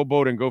get a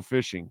rowboat and go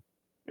fishing.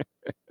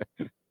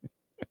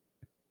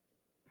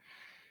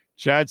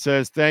 Chad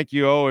says, thank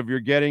you. Oh, if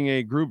you're getting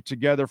a group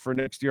together for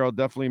next year, I'll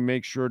definitely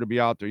make sure to be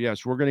out there.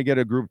 Yes, we're going to get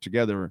a group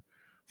together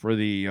for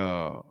the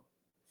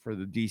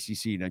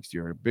DCC next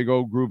year. A big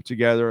old group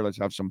together. Let's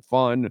have some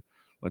fun.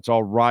 Let's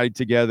all ride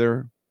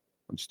together.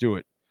 Let's do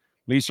it.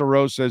 Lisa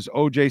Rose says,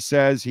 OJ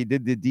says he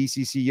did the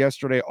DCC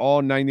yesterday,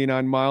 all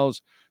 99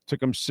 miles.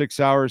 Took him 6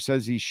 hours.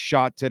 Says he's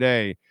shot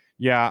today.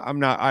 Yeah, I'm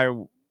not.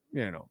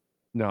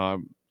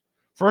 No.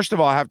 First of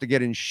all, I have to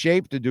get in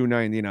shape to do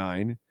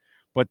 99.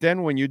 But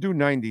then when you do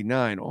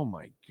 99, oh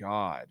my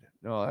God.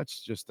 No,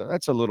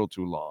 that's a little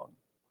too long.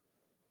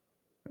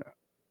 Yeah.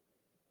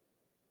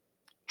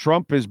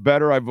 Trump is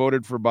better. I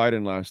voted for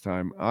Biden last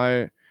time.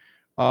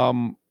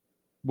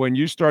 When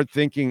you start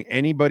thinking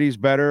anybody's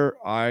better,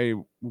 I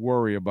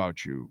worry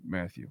about you,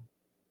 Matthew.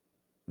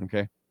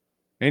 Okay?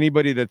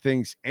 Anybody that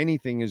thinks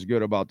anything is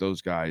good about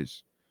those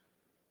guys,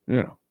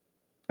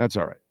 that's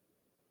all right.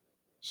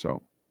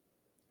 So,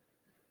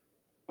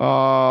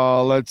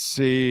 let's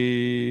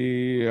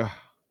see.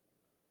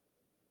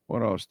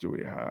 What else do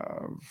we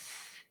have?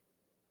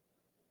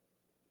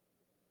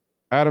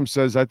 Adam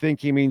says, I think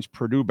he means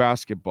Purdue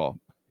basketball.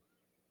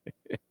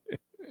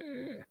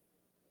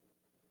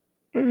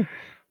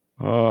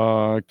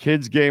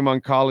 Kids game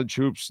on college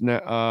hoops.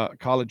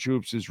 College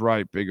hoops is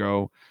right, Big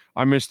O.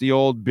 I miss the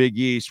old Big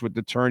East with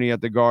the tourney at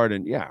the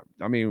Garden. Yeah,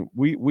 I mean,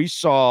 we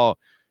saw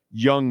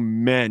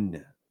young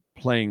men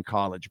playing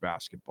college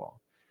basketball.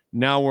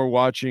 Now we're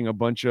watching a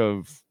bunch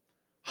of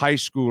high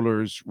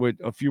schoolers with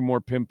a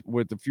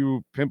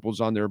few pimples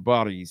on their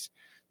bodies,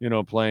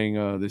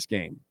 playing this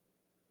game.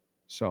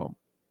 So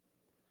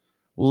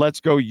let's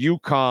go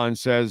UConn,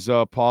 says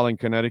Paul in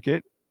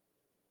Connecticut.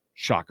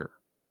 Shocker.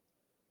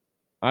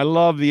 I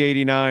love the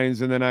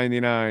 89s and the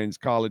 99s,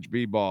 college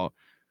b-ball.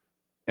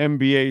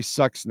 NBA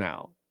sucks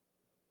now.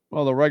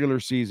 Well, the regular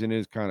season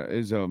is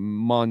a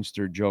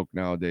monster joke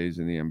nowadays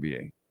in the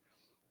NBA.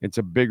 It's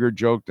a bigger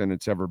joke than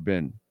it's ever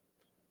been,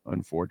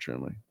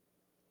 unfortunately.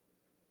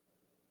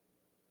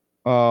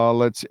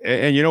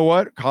 And you know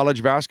what?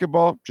 College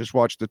basketball, just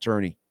watch the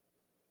tourney.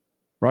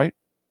 Right?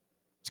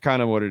 It's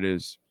kind of what it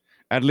is.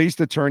 At least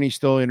the tourney's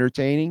still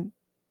entertaining,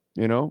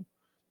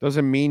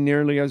 Doesn't mean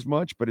nearly as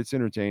much, but it's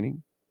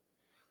entertaining.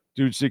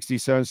 Dude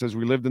 67 says,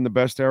 we lived in the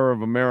best era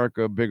of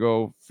America. Big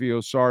O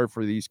feels sorry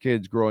for these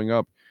kids growing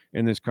up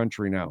in this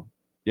country now.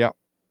 Yep.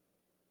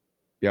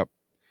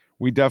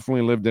 We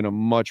definitely lived in a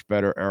much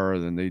better era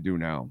than they do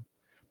now.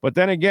 But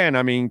then again,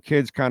 I mean,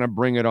 kids kind of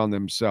bring it on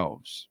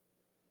themselves.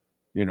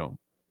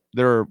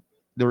 They're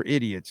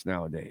idiots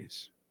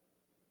nowadays.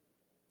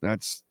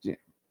 Let's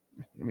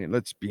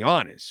be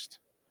honest.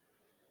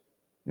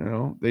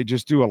 They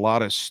just do a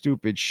lot of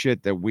stupid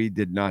shit that we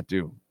did not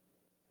do.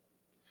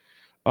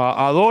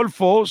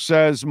 Adolfo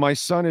says, my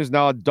son is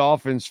now a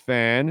Dolphins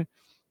fan,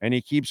 and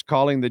he keeps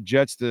calling the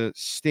Jets the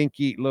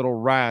stinky little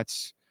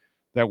rats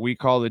that we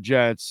call the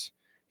Jets.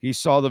 He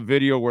saw the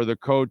video where the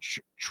coach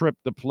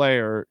tripped the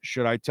player.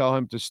 Should I tell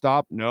him to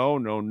stop?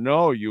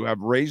 No. You have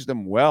raised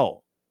him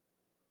well.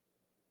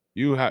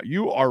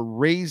 You are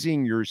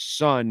raising your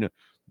son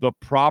the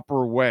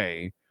proper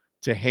way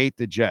to hate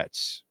the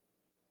Jets.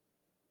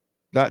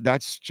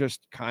 That's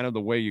just kind of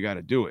the way you got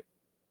to do it.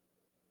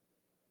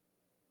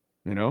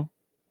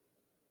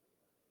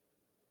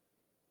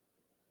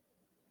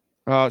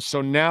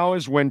 So now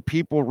is when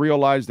people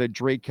realize that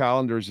Drake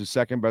Callender is the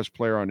second best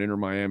player on Inter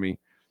Miami.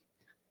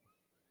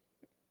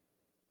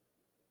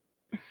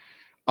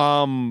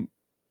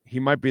 He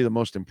might be the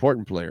most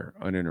important player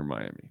on Inter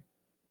Miami.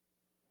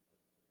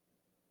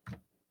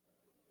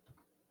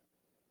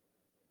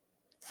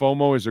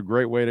 FOMO is a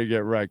great way to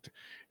get wrecked.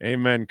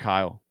 Amen,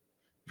 Kyle.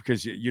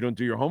 Because you don't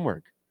do your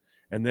homework.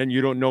 And then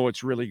you don't know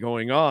what's really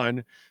going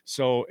on.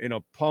 So in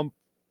a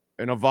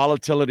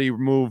volatility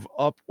move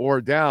up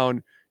or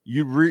down,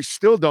 you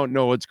still don't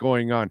know what's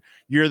going on.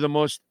 You're the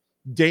most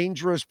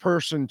dangerous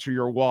person to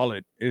your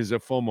wallet is a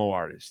FOMO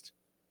artist.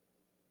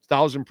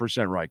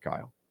 1,000% right,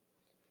 Kyle.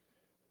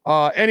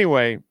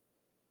 Anyway,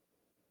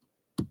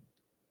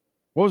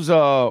 what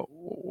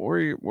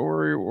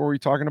were we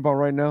talking about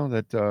right now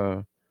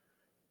that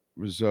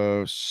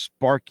was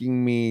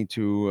sparking me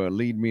to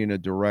lead me in a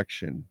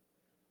direction?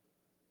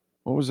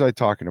 What was I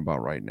talking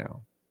about right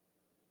now?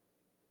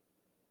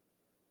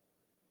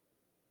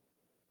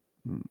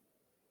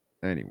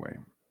 Anyway.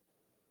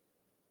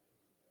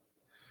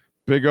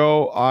 Big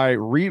O, I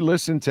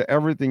re-listened to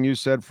everything you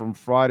said from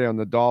Friday on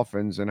the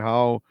Dolphins and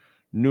how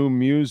New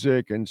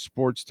music and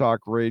sports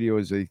talk radio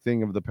is a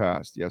thing of the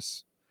past.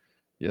 Yes.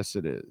 Yes,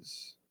 it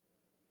is.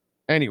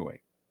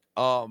 Anyway,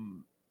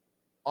 on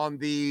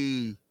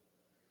the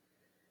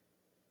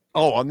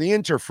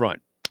Inter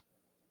front.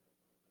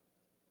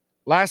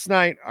 Last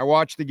night, I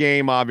watched the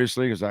game,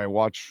 obviously, because I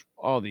watch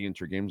all the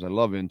Inter games. I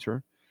love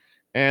Inter.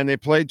 And they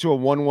played to a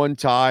 1-1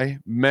 tie.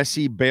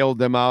 Messi bailed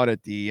them out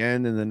at the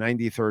end in the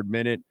 93rd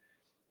minute.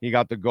 He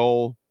got the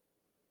goal.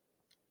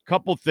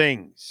 Couple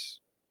things.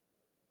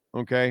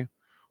 Okay.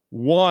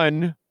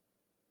 One,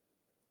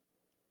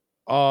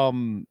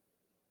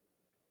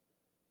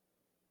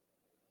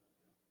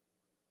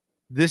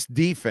 this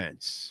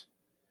defense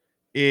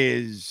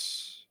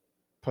is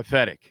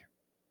pathetic.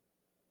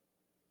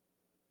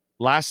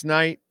 Last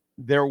night,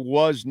 there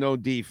was no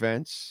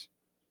defense,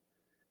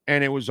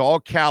 and it was all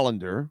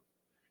Calendar.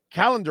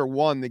 Calendar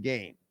won the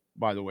game,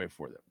 by the way,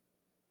 for them,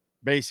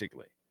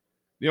 basically.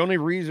 The only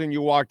reason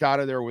you walked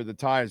out of there with a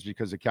tie is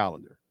because of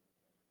Calendar.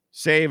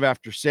 Save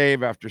after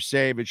save after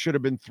save. It should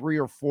have been 3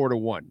 or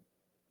 4-1,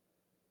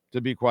 to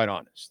be quite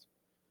honest.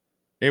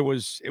 It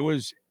was.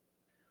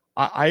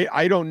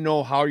 I don't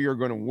know how you're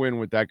going to win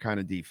with that kind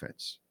of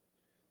defense.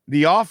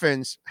 The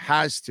offense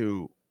has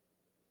to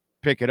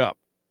pick it up.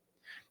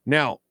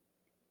 Now,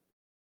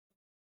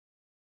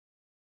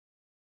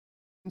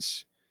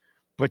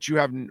 but you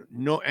have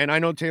no, and I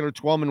know Taylor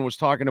Twellman was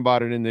talking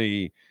about it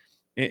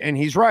and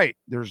he's right.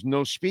 There's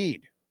no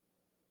speed.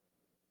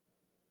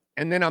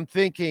 And then I'm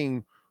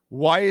thinking,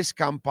 why is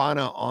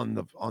Campana on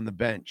the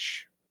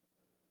bench?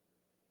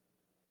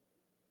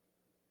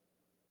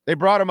 They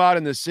brought him out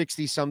in the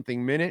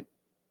 60-something minute,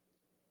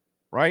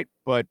 right?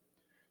 But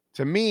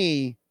to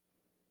me,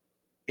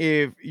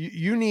 if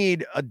you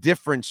need a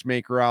difference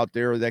maker out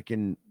there that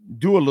can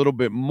do a little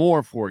bit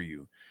more for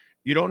you.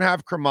 You don't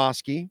have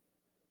Kremoski,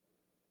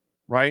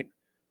 right?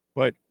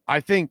 But I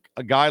think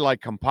a guy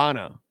like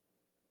Campana,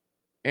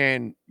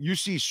 and you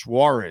see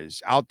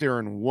Suarez out there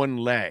in one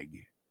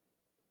leg.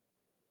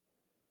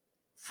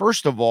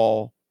 First of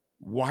all,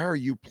 why are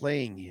you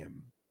playing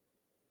him?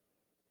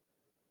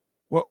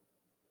 Well,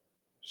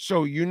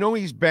 so you know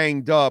he's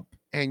banged up,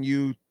 and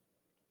you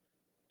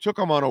took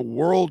him on a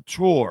world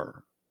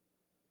tour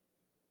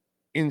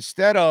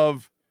instead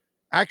of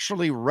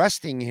actually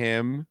resting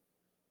him.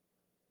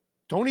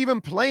 Don't even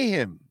play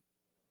him.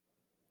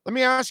 Let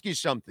me ask you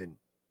something.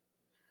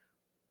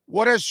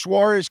 What has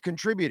Suarez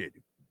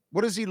contributed?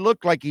 What does he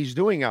look like he's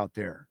doing out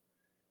there?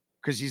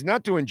 Because he's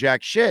not doing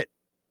jack shit.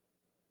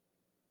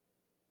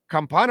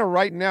 Campana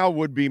right now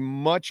would be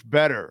much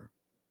better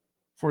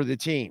for the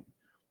team.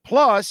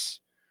 Plus,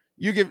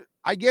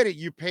 I get it,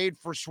 you paid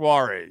for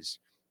Suarez.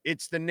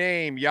 It's the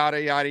name,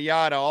 yada, yada,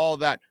 yada, all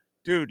that.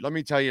 Dude, let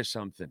me tell you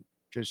something.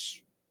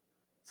 Just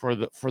for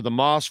the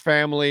Moss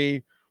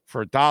family,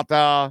 for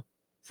Tata,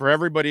 for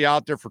everybody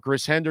out there, for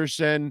Chris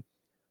Henderson,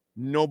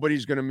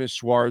 nobody's going to miss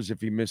Suarez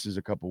if he misses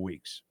a couple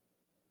weeks.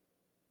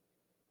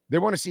 They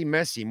want to see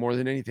Messi more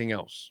than anything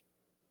else.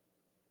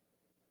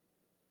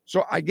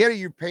 So I get it,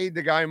 you paid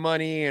the guy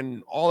money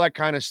and all that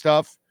kind of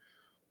stuff,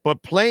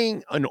 but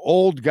playing an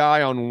old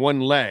guy on one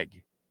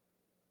leg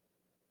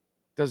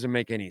doesn't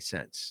make any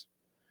sense.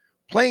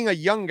 Playing a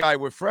young guy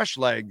with fresh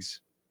legs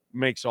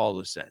makes all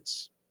the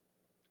sense.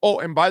 Oh,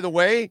 and by the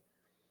way,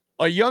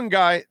 a young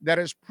guy that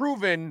has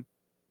proven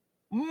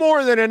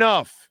more than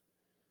enough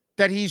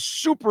that he's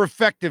super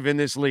effective in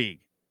this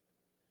league.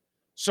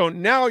 So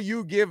now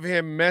you give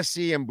him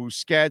Messi and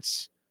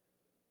Busquets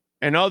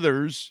and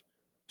others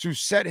to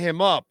set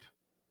him up.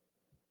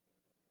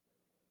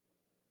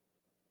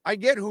 I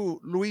get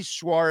who Luis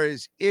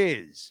Suarez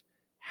is,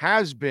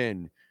 has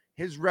been,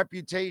 his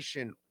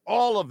reputation,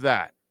 all of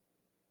that.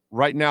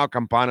 Right now,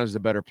 Campana's the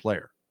better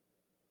player.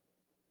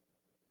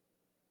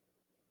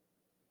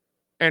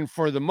 And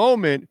for the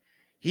moment,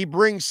 he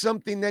brings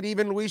something that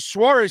even Luis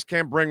Suarez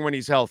can't bring when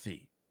he's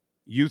healthy.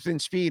 Youth and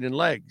speed and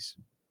legs.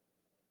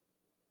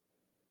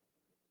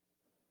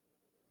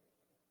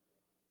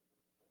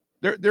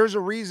 There's a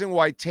reason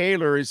why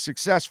Taylor is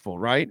successful,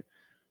 right?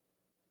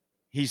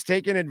 He's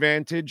taken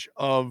advantage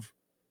of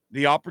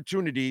the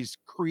opportunities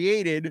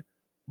created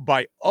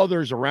by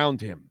others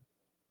around him.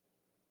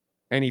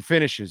 And he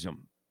finishes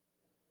them.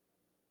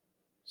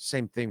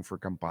 Same thing for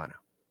Campana.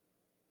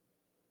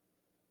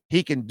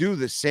 He can do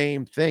the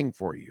same thing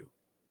for you.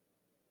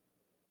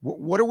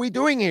 What are we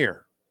doing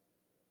here?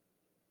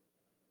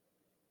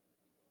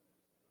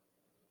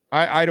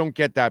 I don't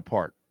get that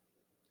part.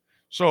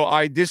 So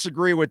I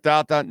disagree with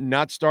Tata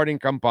not starting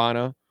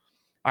Campana.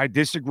 I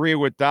disagree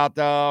with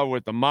Tata,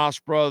 with the Moss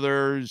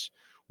brothers,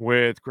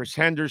 with Chris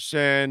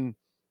Henderson.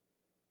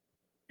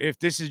 If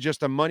this is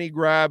just a money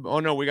grab,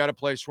 oh no, we got to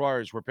play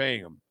Suarez. We're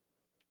paying him.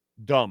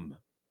 Dumb.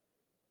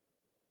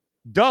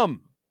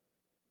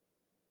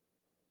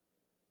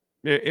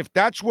 If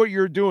that's what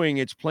you're doing,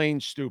 it's plain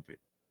stupid.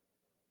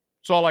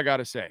 That's all I got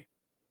to say.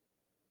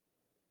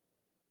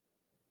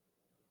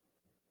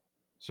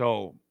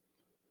 So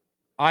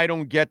I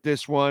don't get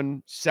this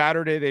one.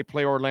 Saturday, they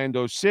play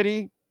Orlando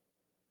City.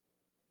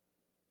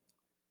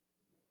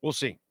 We'll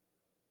see.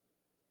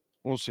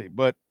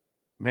 But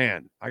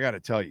man, I got to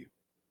tell you,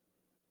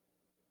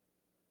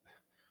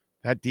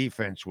 that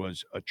defense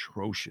was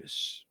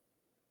atrocious.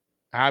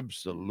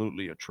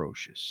 Absolutely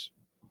atrocious.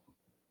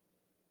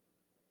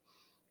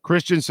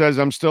 Christian says,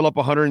 I'm still up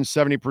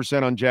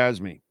 170% on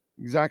Jasmine.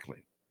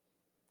 Exactly.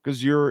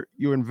 Because you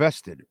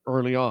invested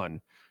early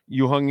on.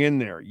 You hung in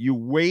there. You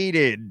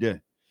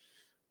waited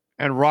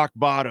and rock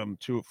bottom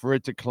for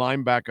it to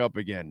climb back up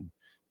again.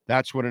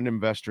 That's what an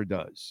investor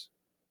does.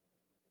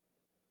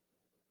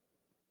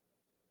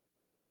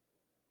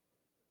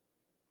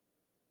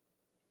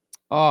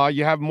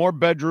 You have more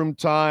bedroom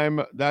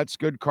time. That's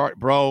good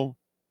bro.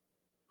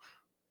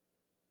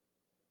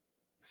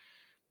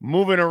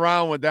 Moving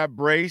around with that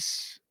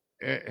brace,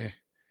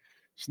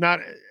 it's not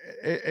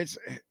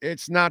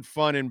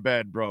fun in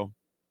bed, bro.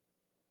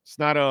 It's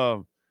not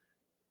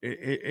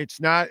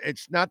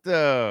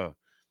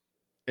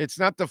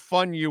the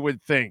fun you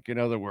would think, in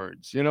other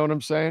words. You know what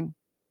I'm saying?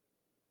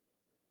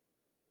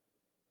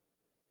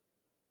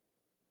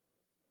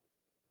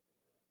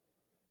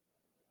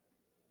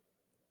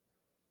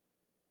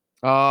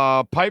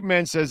 Pipe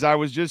Man says, I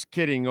was just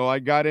kidding. Oh, I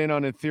got in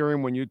on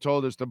Ethereum when you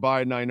told us to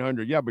buy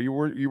 900. Yeah, but you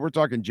were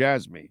talking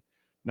Jasmy,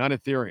 not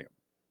Ethereum.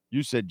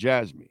 You said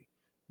Jasmy.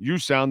 You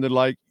sounded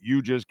like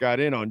you just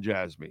got in on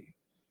Jasmy.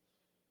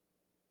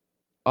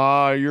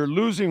 You're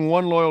losing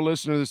one loyal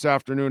listener this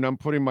afternoon. I'm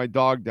putting my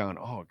dog down.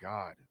 Oh,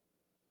 God.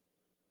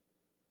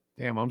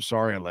 Damn, I'm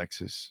sorry,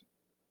 Alexis.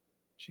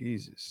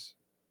 Jesus.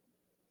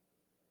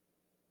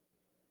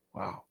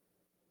 Wow.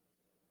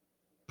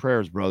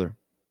 Prayers, brother.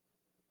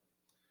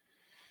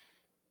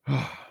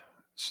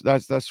 So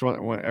that's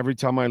when every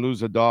time I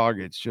lose a dog,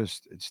 it's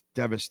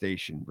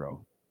devastation,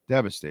 bro.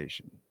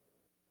 Devastation.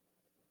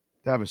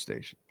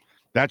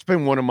 That's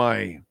been one of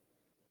my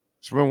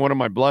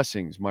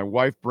blessings. My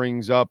wife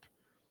brings up,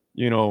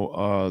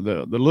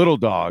 the little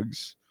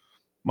dogs.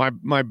 My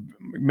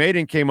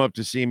maiden came up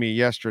to see me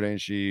yesterday,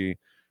 and she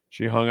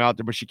hung out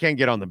there, but she can't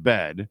get on the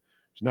bed.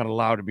 She's not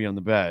allowed to be on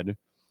the bed.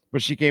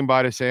 But she came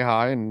by to say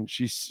hi, and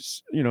she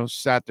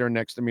sat there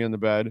next to me on the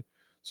bed.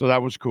 So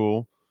that was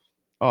cool.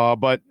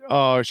 But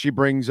she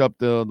brings up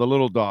the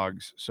little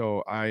dogs,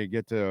 so I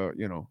get to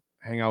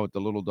hang out with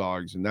the little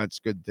dogs, and that's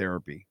good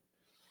therapy.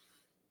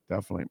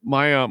 Definitely,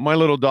 my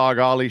little dog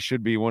Ollie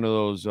should be one of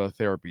those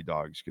therapy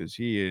dogs, because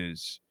he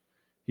is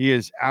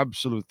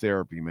absolute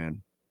therapy,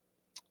 man.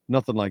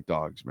 Nothing like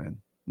dogs,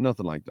 man.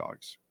 Nothing like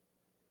dogs.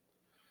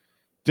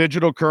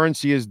 Digital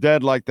currency is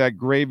dead like that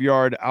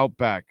graveyard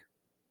outback.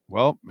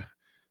 Well,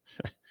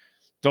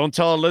 don't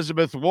tell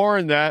Elizabeth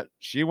Warren that.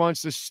 She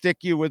wants to stick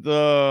you with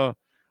that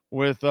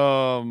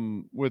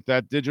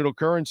digital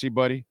currency,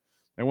 buddy.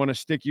 They want to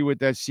stick you with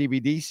that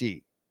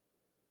CBDC.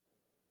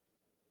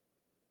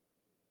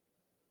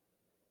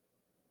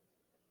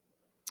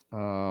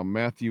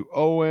 Matthew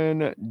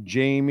Owen,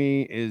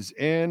 Jamie is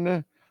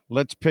in.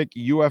 Let's pick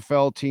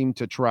UFL team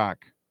to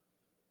track.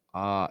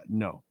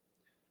 No.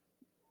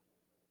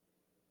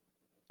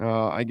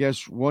 I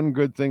guess one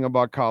good thing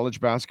about college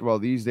basketball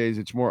these days,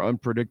 it's more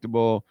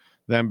unpredictable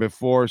than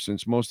before,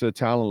 since most of the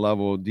talent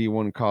level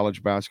D1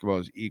 college basketball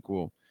is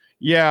equal.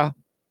 Yeah,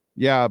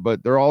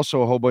 but there are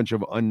also a whole bunch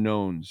of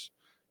unknowns.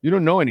 You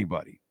don't know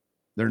anybody.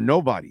 They're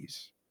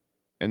nobodies,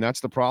 and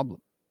that's the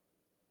problem.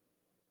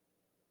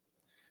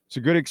 It's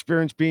a good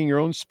experience being your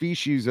own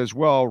species as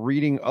well,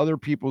 reading other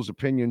people's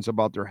opinions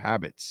about their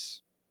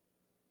habits.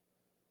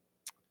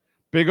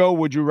 Big O,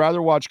 would you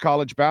rather watch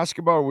college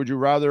basketball, or would you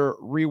rather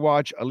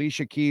rewatch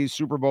Alicia Keys'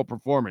 Super Bowl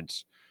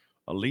performance?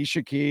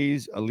 Alicia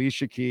Keys.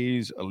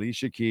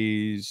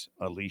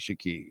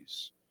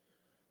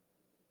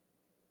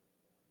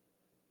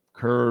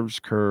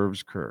 Curves.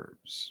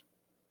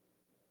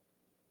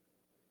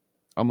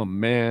 I'm a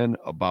man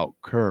about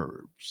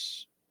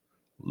curves.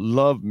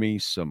 Love me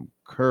some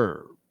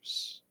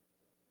curves.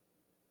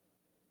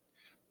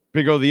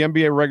 Big O, the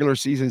NBA regular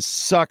season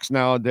sucks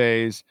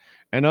nowadays,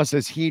 and us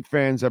as Heat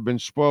fans have been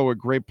spoiled with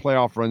great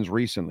playoff runs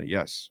recently.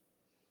 Yes,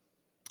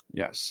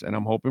 and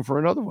I'm hoping for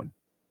another one.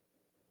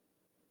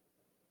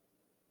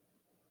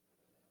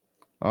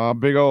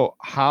 Big O,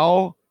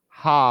 how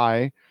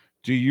high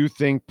do you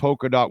think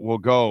Polkadot will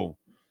go?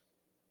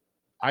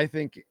 I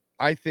think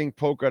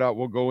Polkadot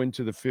will go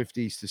into the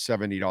 $50s to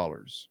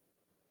 $70.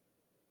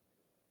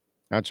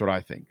 That's what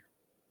I think.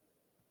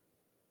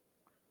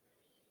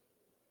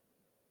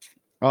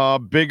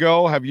 Big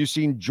O, have you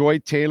seen Joy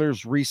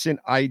Taylor's recent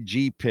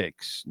IG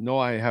pics? No,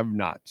 I have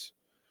not.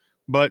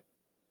 But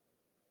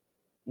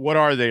what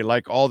are they?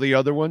 Like all the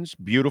other ones?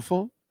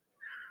 Beautiful?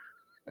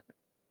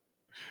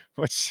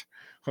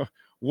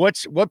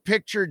 What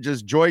picture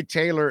does Joy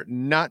Taylor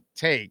not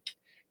take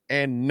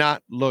and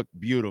not look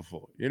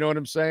beautiful? You know what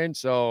I'm saying?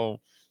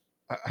 So,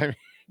 I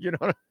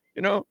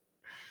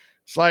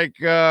it's like,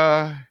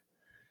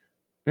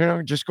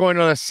 just going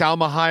on a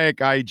Salma Hayek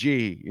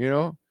IG,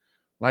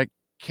 like,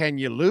 can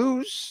you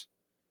lose?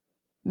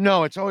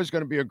 No, it's always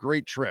going to be a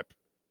great trip,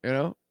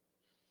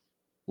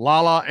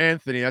 Lala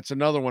Anthony, that's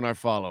another one I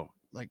follow.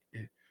 Like,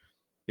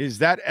 is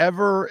that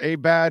ever a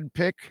bad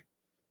pick?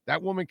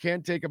 That woman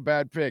can't take a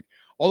bad pick.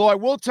 Although I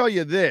will tell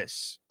you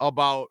this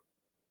about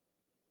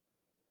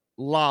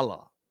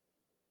Lala,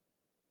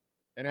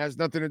 and it has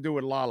nothing to do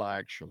with Lala,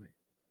 actually.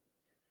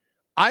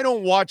 I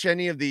don't watch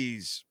any of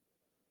these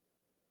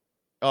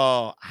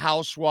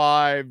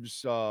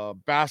housewives,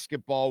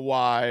 basketball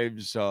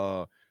wives,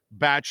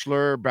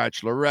 bachelor,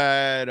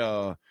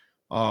 bachelorette,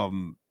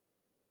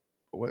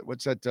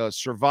 what's that?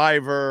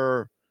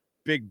 Survivor,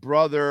 Big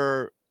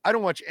Brother. I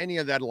don't watch any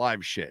of that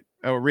live shit,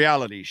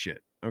 reality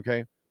shit.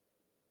 Okay,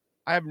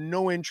 I have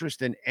no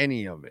interest in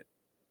any of it.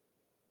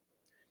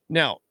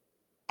 Now,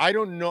 I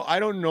don't know. I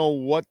don't know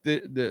what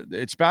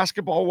it's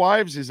Basketball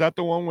Wives. Is that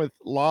the one with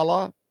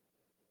Lala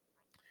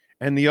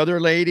and the other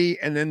lady,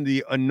 and then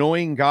the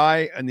annoying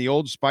guy and the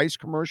Old Spice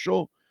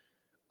commercial?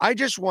 I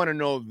just want to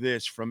know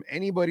this from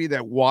anybody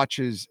that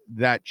watches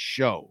that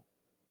show.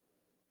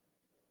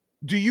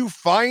 Do you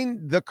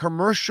find the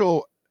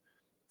commercial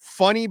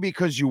funny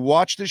because you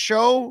watch the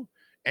show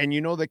and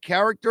you know the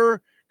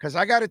character? Because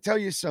I got to tell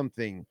you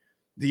something.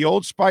 The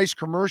Old Spice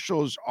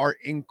commercials are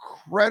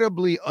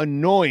incredibly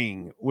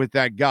annoying with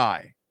that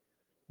guy.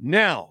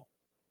 Now,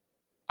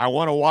 I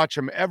want to watch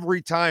them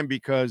every time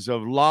because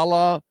of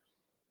Lala.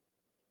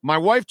 My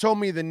wife told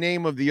me the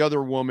name of the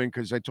other woman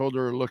because I told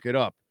her to look it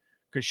up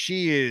because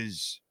she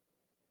is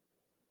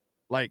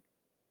like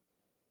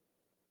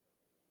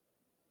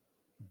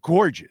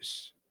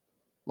gorgeous,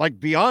 like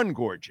beyond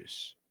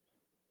gorgeous.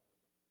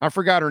 I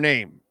forgot her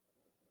name.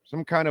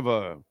 Some kind of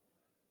a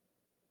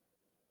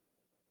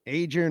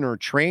agent or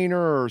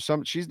trainer or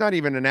something. She's not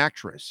even an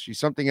actress. She's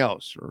something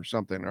else or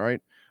something. All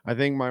right. I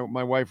think my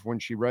wife, when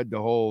she read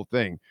the whole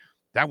thing,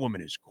 that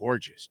woman is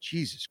gorgeous.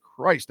 Jesus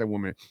Christ, that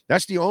woman.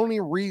 That's the only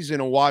reason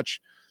to watch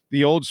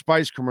the Old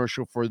Spice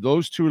commercial for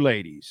those two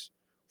ladies,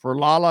 for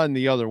Lala and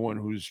the other one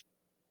who's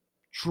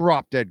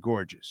drop dead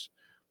gorgeous.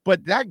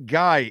 But that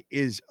guy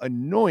is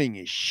annoying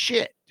as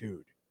shit,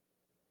 dude.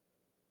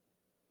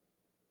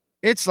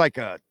 It's like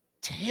a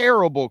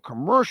terrible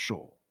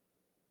commercial.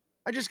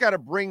 I just got to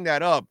bring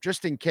that up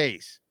just in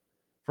case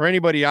for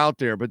anybody out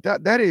there. But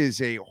that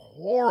is a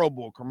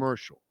horrible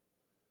commercial.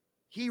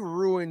 He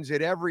ruins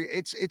it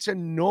it's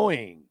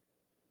annoying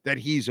that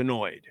he's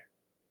annoyed.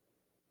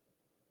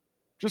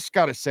 Just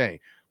got to say.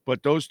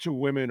 But those two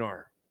women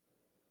are,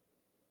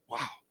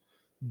 wow,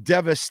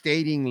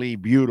 devastatingly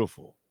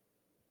beautiful.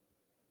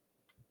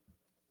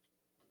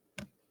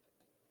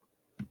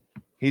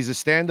 He's a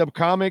stand-up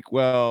comic.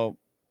 Well,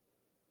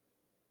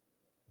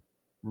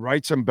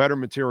 write some better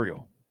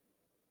material.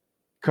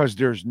 Because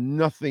there's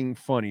nothing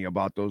funny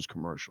about those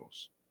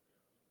commercials.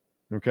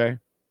 Okay?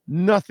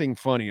 Nothing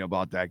funny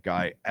about that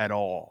guy at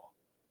all.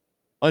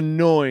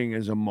 Annoying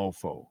as a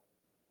mofo.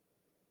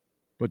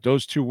 But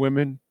those two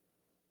women,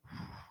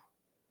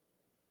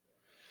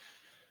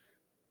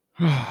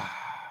 wow.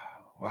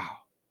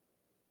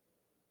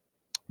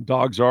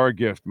 Dogs are a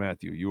gift,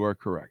 Matthew. You are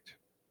correct.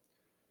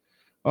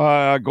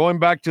 Going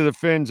back to the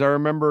Finns, I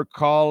remember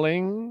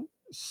calling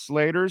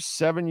Slater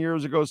 7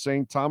 years ago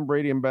saying Tom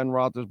Brady and Ben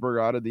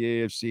Roethlisberger out of the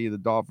AFC. The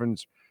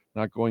Dolphins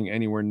not going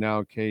anywhere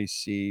now.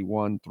 KC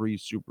won 3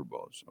 Super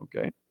Bowls.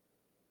 Okay.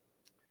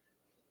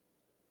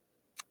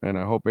 And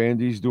I hope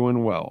Andy's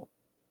doing well.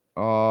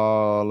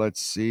 Let's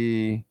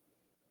see.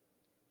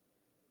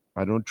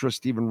 I don't trust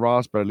Stephen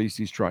Ross, but at least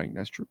he's trying.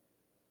 That's true.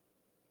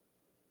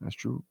 That's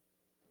true.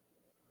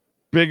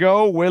 Big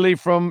O, Willie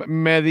from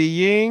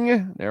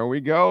Medellin. There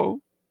we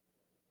go.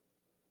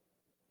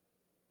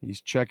 He's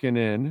checking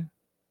in.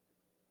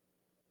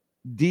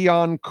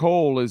 Dion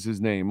Cole is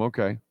his name.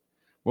 Okay.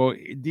 Well,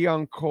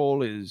 Dion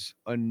Cole is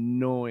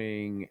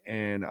annoying,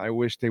 and I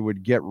wish they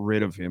would get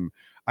rid of him.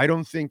 I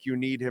don't think you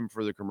need him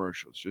for the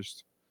commercials.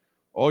 Just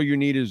all you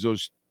need is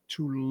those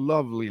two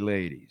lovely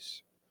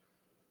ladies.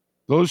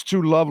 Those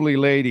two lovely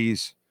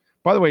ladies.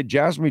 By the way,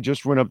 Jasmine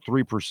just went up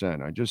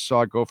 3%. I just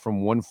saw it go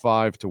from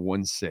 1.5 to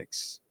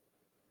 1.6.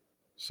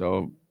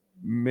 So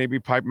maybe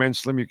Pipe Man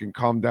Slim, you can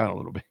calm down a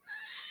little bit.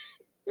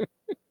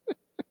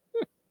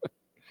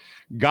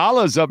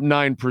 Gala's up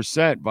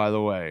 9%, by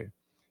the way.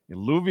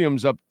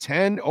 Illuvium's up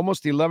 10,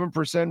 almost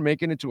 11%,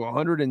 making it to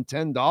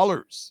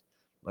 $110.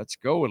 Let's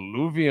go,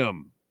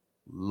 Illuvium.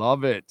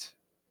 Love it.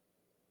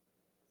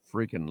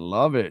 Freaking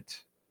love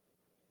it.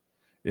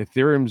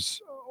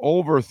 Ethereum's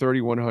over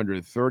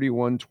 3,100,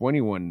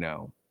 3,121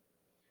 now.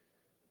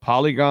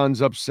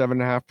 Polygon's up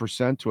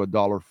 7.5% to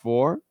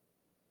 $1.04.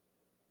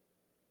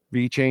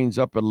 VeChain's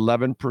up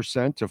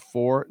 11% to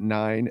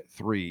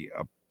 $4.93,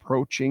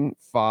 approaching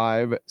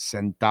 5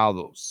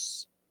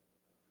 centavos.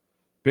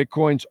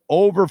 Bitcoin's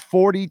over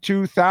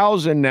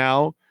 42,000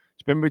 now.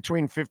 It's been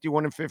between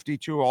 51 and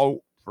 52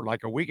 for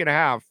like a week and a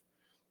half.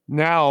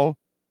 Now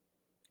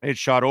it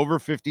shot over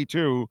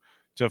 52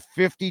 to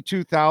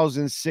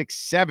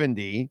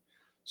 52,670.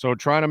 So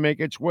trying to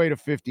make its way to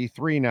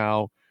 53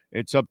 now.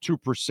 It's up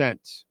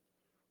 2%.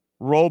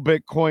 Roll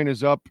Bitcoin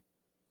is up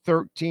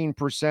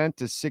 13%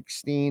 to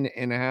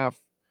 16.5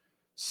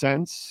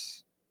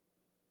 cents.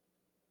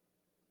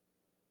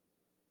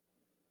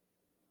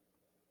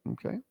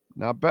 Okay,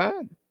 not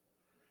bad.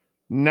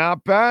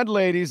 Not bad,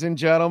 ladies and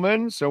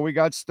gentlemen. So we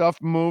got stuff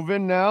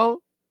moving now.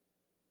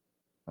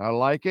 I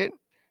like it.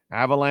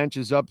 Avalanche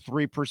is up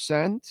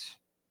 3%.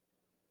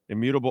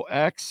 Immutable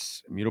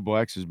X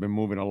has been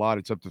moving a lot.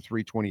 It's up to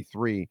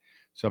 323.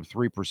 It's up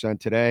 3%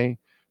 today.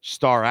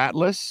 Star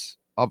Atlas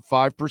up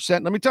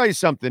 5%. Let me tell you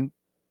something.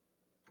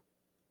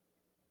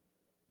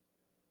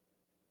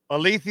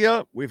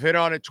 Alethea, we've hit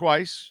on it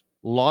twice.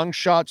 Long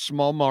shot,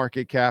 small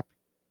market cap.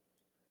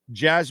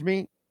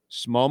 Jasmy,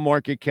 small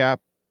market cap.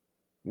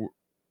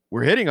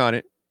 We're hitting on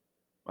it.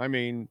 I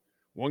mean,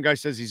 one guy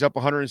says he's up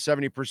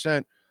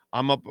 170%.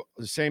 I'm up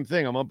the same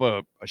thing. I'm up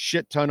a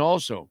shit ton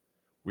also.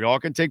 We all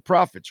can take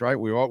profits, right?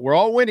 We're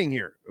all winning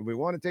here. If we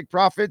want to take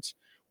profits,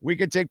 we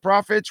can take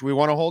profits. We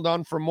want to hold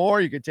on for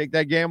more. You can take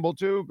that gamble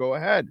too. Go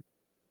ahead.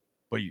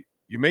 But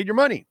you made your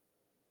money.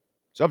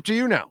 It's up to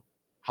you now.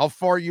 How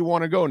far you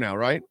want to go now,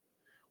 right?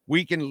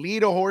 We can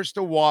lead a horse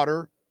to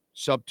water.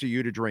 It's up to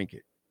you to drink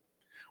it.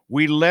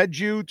 We led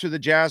you to the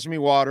Jasmy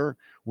water.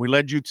 We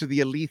led you to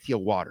the Alethea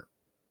water.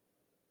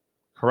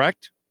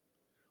 Correct?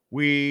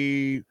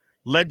 We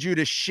led you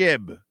to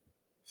SHIB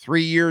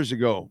 3 years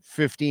ago,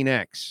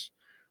 15X.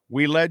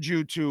 We led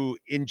you to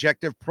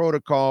Injective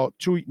Protocol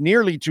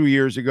nearly 2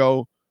 years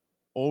ago,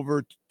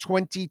 over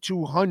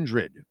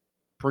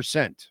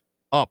 2,200%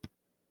 up.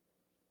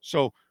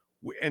 So,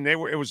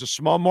 it was a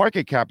small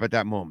market cap at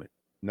that moment.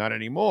 Not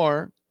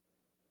anymore.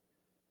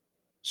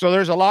 So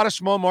there's a lot of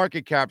small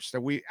market caps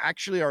that we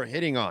actually are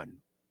hitting on.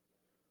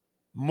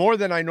 More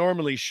than I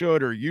normally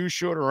should, or you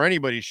should, or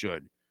anybody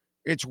should.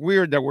 It's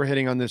weird that we're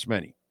hitting on this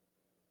many.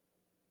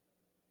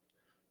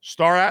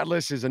 Star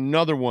Atlas is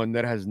another one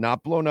that has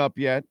not blown up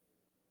yet.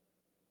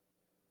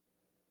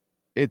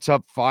 It's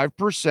up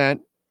 5%.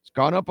 It's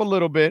gone up a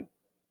little bit.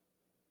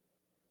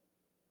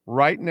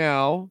 Right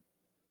now,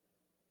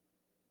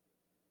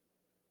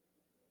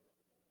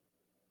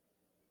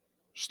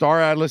 Star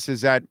Atlas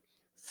is at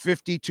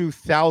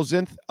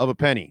 52,000th of a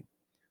penny.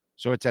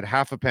 So it's at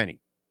half a penny.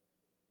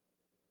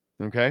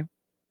 Okay?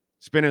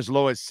 It's been as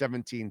low as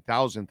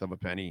 17,000th of a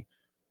penny.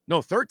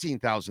 No,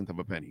 13,000th of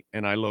a penny.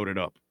 And I loaded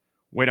up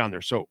way down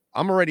there. So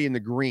I'm already in the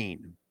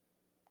green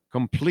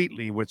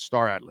completely with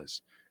Star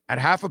Atlas at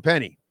half a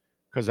penny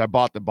because I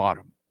bought the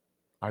bottom.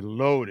 I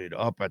loaded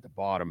up at the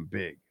bottom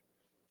big.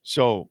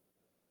 So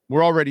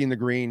we're already in the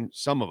green,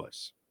 some of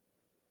us.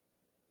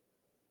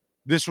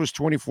 This was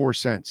 24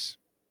 cents.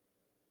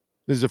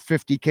 This is a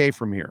 50K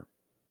from here.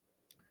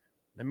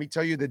 Let me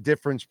tell you the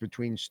difference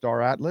between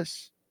Star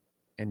Atlas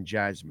and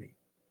Jasmy.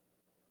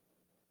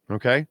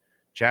 Okay?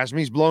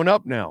 Jasmy's blown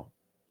up now.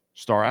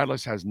 Star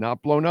Atlas has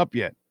not blown up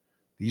yet.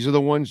 These are the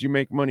ones you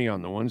make money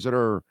on, the ones that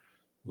are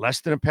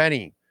less than a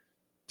penny,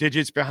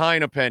 digits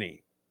behind a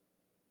penny,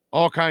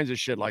 all kinds of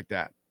shit like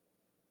that.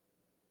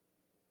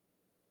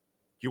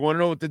 You want to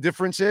know what the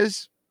difference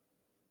is?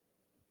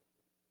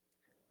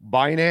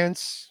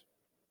 Binance,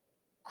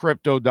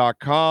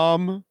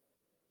 Crypto.com,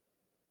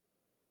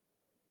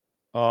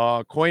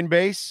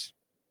 Coinbase.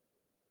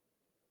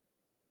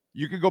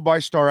 You can go buy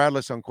Star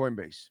Atlas on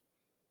Coinbase.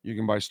 You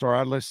can buy Star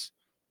Atlas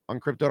on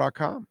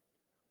Crypto.com.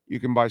 You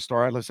can buy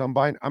Star Atlas on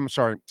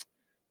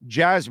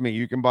Jasmy.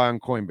 You can buy on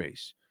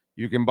Coinbase.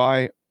 You can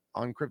buy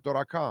on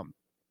Crypto.com.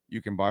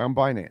 You can buy on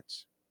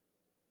Binance.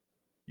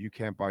 You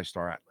can't buy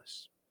Star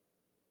Atlas.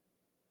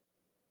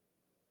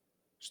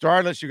 Star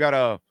Atlas, you got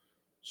to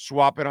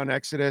swap it on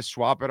Exodus,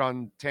 swap it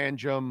on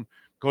Tangem,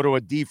 go to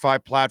a DeFi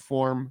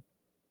platform,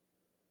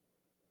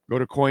 go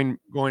to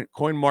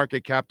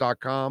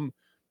coinmarketcap.com,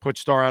 put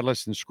Star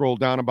Atlas and scroll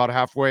down about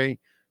halfway.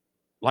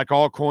 Like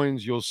all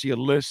coins, you'll see a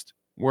list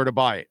where to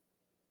buy it.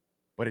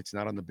 But it's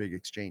not on the big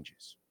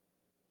exchanges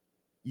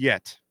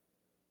yet.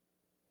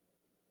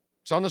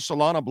 It's on the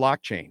Solana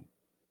blockchain.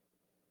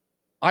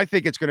 I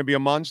think it's going to be a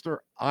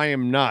monster. I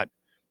am not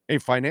a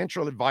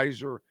financial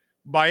advisor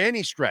by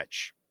any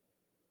stretch.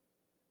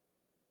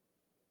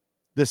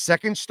 The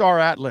second Star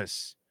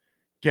Atlas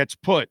gets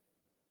put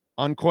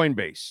on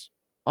Coinbase,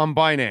 on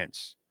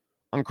Binance,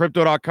 on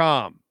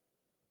Crypto.com.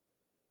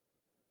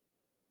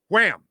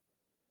 Wham!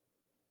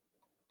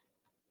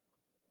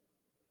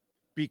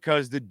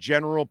 Because the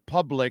general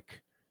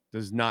public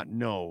does not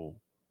know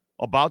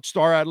about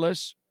Star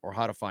Atlas or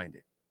how to find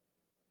it.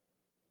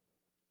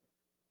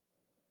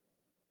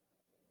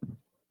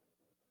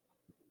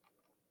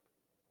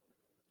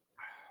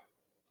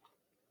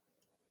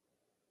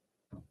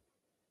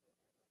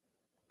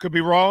 Could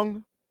be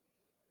wrong.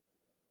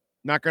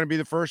 Not going to be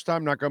the first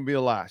time, not going to be the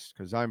last,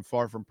 because I'm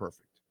far from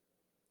perfect.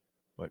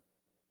 But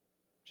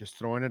just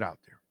throwing it out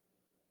there.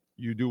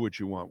 You do what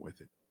you want with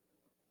it.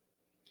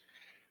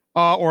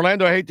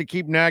 Orlando, I hate to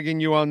keep nagging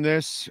you on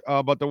this,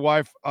 but the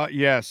wife,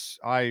 yes,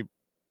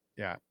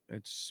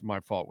 it's my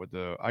fault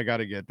I got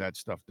to get that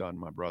stuff done,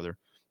 my brother.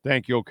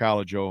 Thank you,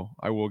 Ocala.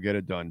 I will get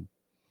it done.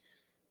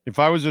 If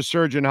I was a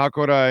surgeon, how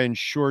could I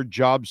ensure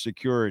job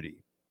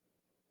security?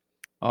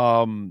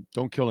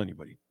 Don't kill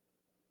anybody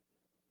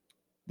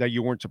that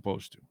you weren't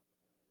supposed to.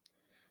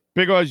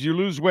 Big O, as you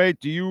lose weight,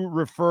 do you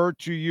refer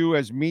to you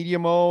as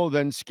medium O,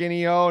 then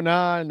skinny O?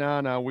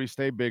 Nah. We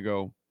stay Big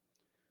O.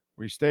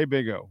 We stay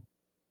Big O.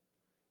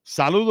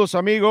 Saludos,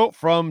 amigo,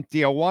 from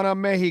Tijuana,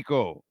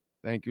 Mexico.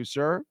 Thank you,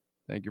 sir.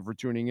 Thank you for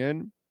tuning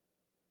in.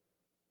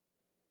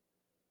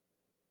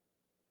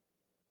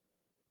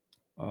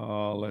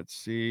 Let's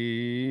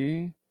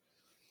see.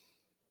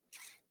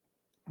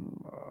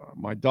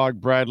 My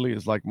dog Bradley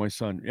is like my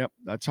son. Yep,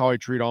 that's how I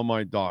treat all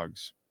my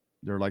dogs.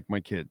 They're like my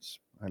kids.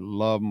 I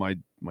love my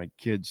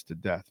kids to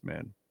death,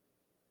 man.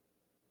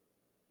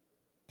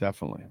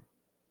 Definitely.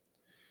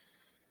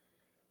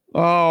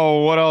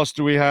 Oh, what else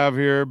do we have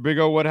here? Big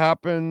O, what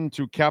happened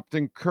to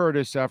Captain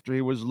Curtis after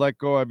he was let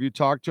go? Have you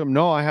talked to him?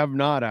 No, I have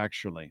not,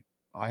 actually.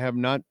 I have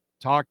not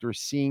talked or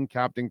seen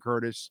Captain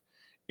Curtis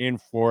in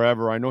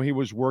forever. I know he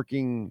was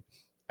working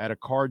at a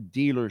car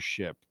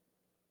dealership.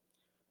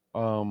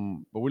 But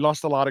we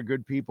lost a lot of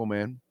good people,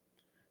 man.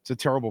 It's a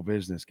terrible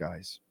business,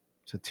 guys.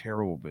 It's a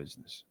terrible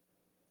business.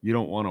 You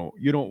don't want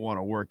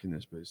to work in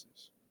this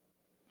business.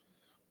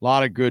 A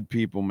lot of good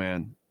people,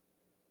 man.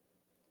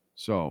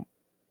 So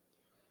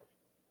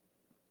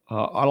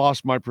I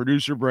lost my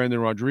producer, Brandon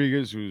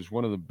Rodriguez, who's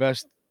one of the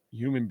best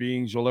human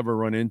beings you'll ever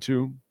run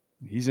into.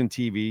 He's in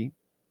TV.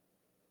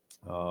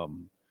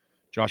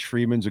 Josh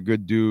Freeman's a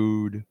good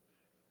dude.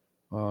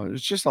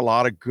 There's just a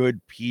lot of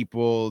good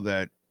people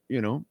that,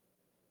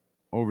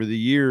 over the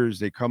years,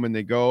 they come and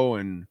they go,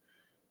 and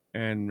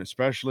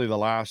especially the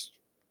last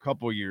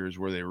couple years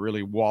where they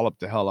really walloped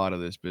the hell out of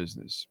this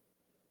business.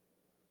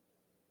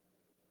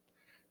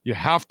 You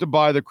have to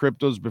buy the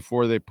cryptos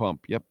before they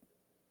pump. Yep.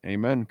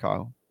 Amen,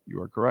 Kyle. You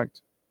are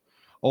correct.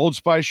 Old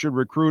Spice should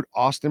recruit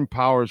Austin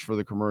Powers for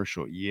the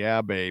commercial.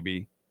 Yeah,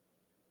 baby.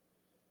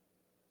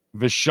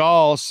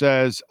 Vishal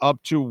says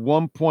up to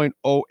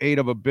 1.08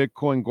 of a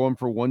Bitcoin going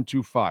for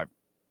 125.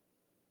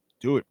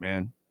 Do it,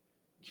 man.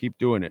 Keep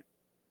doing it.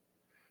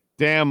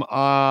 Damn,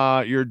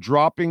 you're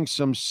dropping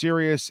some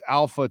serious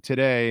alpha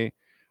today.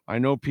 I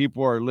know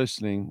people are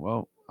listening.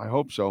 Well, I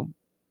hope so.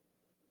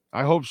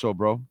 I hope so,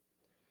 bro.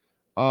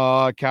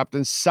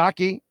 Captain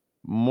Saki,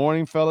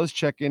 morning, fellas,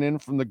 checking in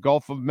from the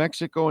Gulf of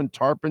Mexico in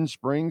Tarpon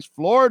Springs,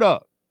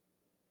 Florida.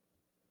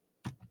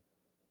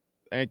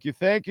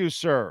 Thank you,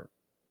 sir.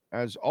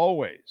 As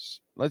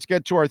always, let's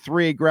get to our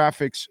 3A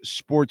Graphics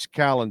sports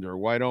calendar.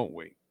 Why don't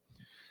we?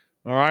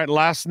 All right,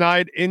 last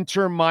night,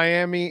 Inter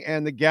Miami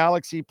and the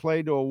Galaxy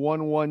played to a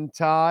 1-1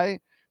 tie.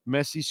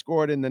 Messi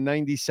scored in the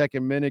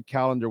 92nd minute.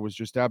 Calendar was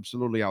just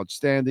absolutely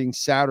outstanding.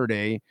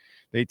 Saturday,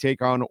 they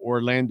take on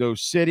Orlando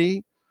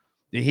City.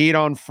 The Heat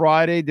on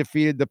Friday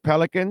defeated the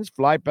Pelicans.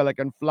 Fly,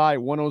 Pelican, fly,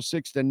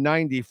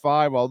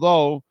 106-95,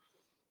 although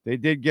they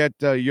did get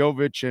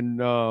Jovic and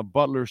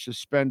Butler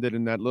suspended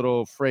in that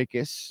little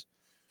fracas.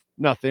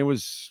 It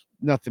was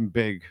nothing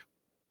big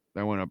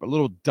that went up. A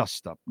little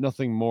dust up.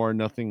 Nothing more,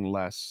 nothing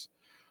less.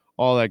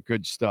 All that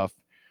good stuff.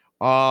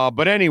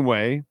 But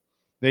anyway,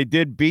 they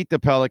did beat the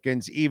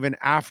Pelicans even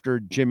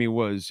after Jimmy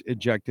was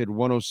ejected,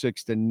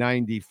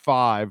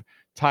 106-95.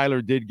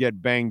 Tyler did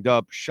get banged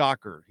up.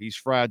 Shocker. He's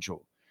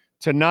fragile.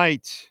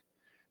 Tonight,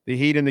 the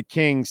Heat and the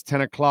Kings,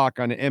 10 o'clock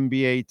on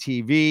NBA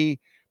TV.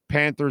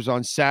 Panthers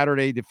on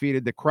Saturday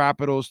defeated the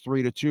Capitals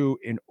 3-2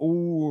 in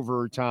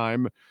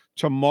overtime.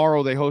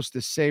 Tomorrow, they host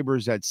the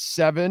Sabres at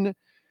 7.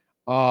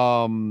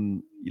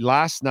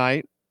 Last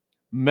night,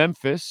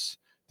 Memphis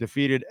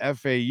defeated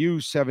FAU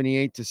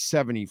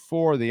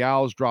 78-74. The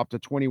Owls dropped to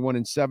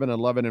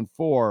 21-7,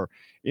 11-4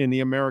 in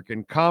the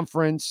American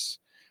Conference.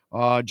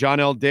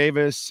 John L.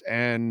 Davis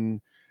and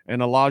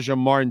Elijah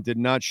Martin did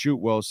not shoot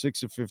well,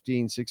 6 of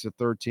 15, 6 of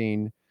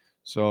 13.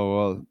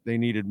 So they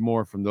needed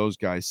more from those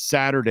guys.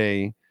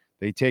 Saturday,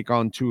 they take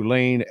on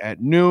Tulane at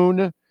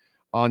noon.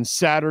 On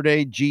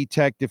Saturday,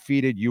 G-Tech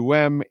defeated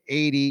UM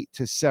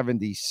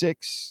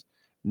 80-76.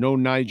 No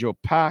Nigel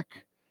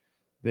Pack.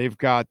 They've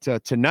got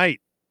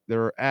tonight,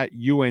 they're at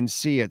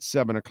UNC at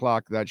 7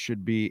 o'clock. That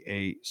should be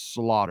a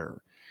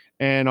slaughter.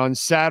 And on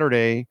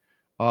Saturday,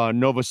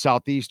 Nova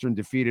Southeastern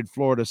defeated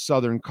Florida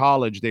Southern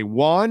College. They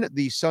won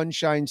the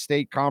Sunshine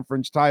State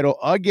Conference title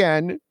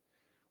again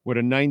with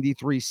a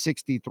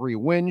 93-63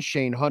 win.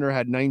 Shane Hunter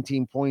had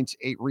 19 points,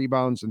 8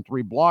 rebounds, and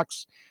 3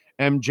 blocks.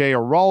 MJ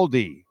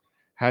Araldi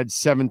had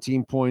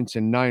 17 points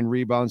and 9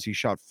 rebounds. He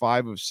shot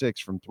 5 of 6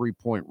 from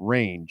three-point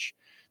range.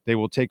 They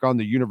will take on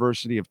the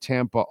University of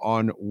Tampa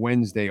on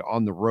Wednesday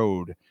on the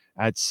road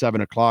at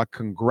 7 o'clock.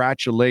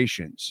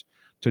 Congratulations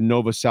to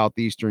Nova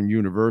Southeastern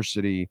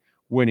University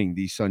winning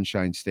the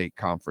Sunshine State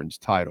Conference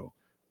title.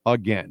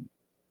 Again,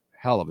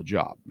 hell of a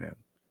job, man.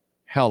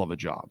 Hell of a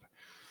job.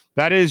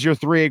 That is your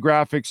 3A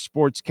Graphics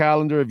sports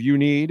calendar. If you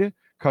need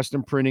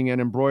custom printing and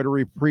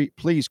embroidery,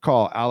 please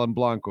call Alan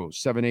Blanco,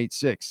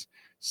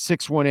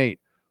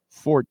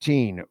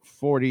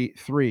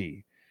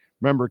 786-618-1443.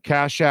 Remember,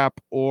 Cash App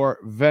or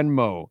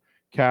Venmo,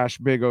 Cash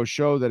Big O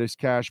Show. That is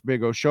Cash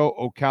Big O Show.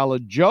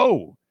 Ocala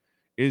Joe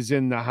is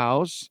in the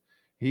house.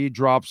 He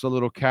drops a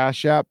little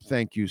Cash App.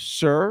 Thank you,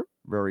 sir.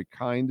 Very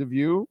kind of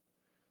you.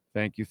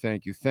 Thank you,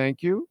 thank you,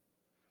 thank you.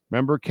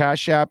 Remember,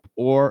 Cash App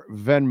or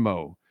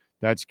Venmo.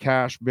 That's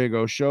Cash Big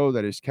O Show.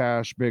 That is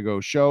Cash Big O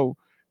Show.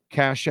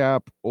 Cash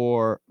App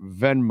or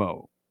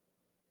Venmo.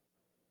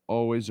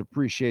 Always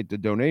appreciate the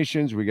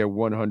donations. We get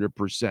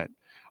 100%.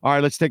 All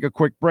right, let's take a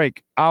quick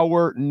break.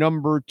 Hour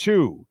number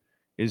 2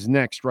 is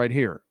next right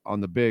here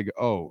on the Big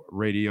O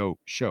Radio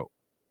Show.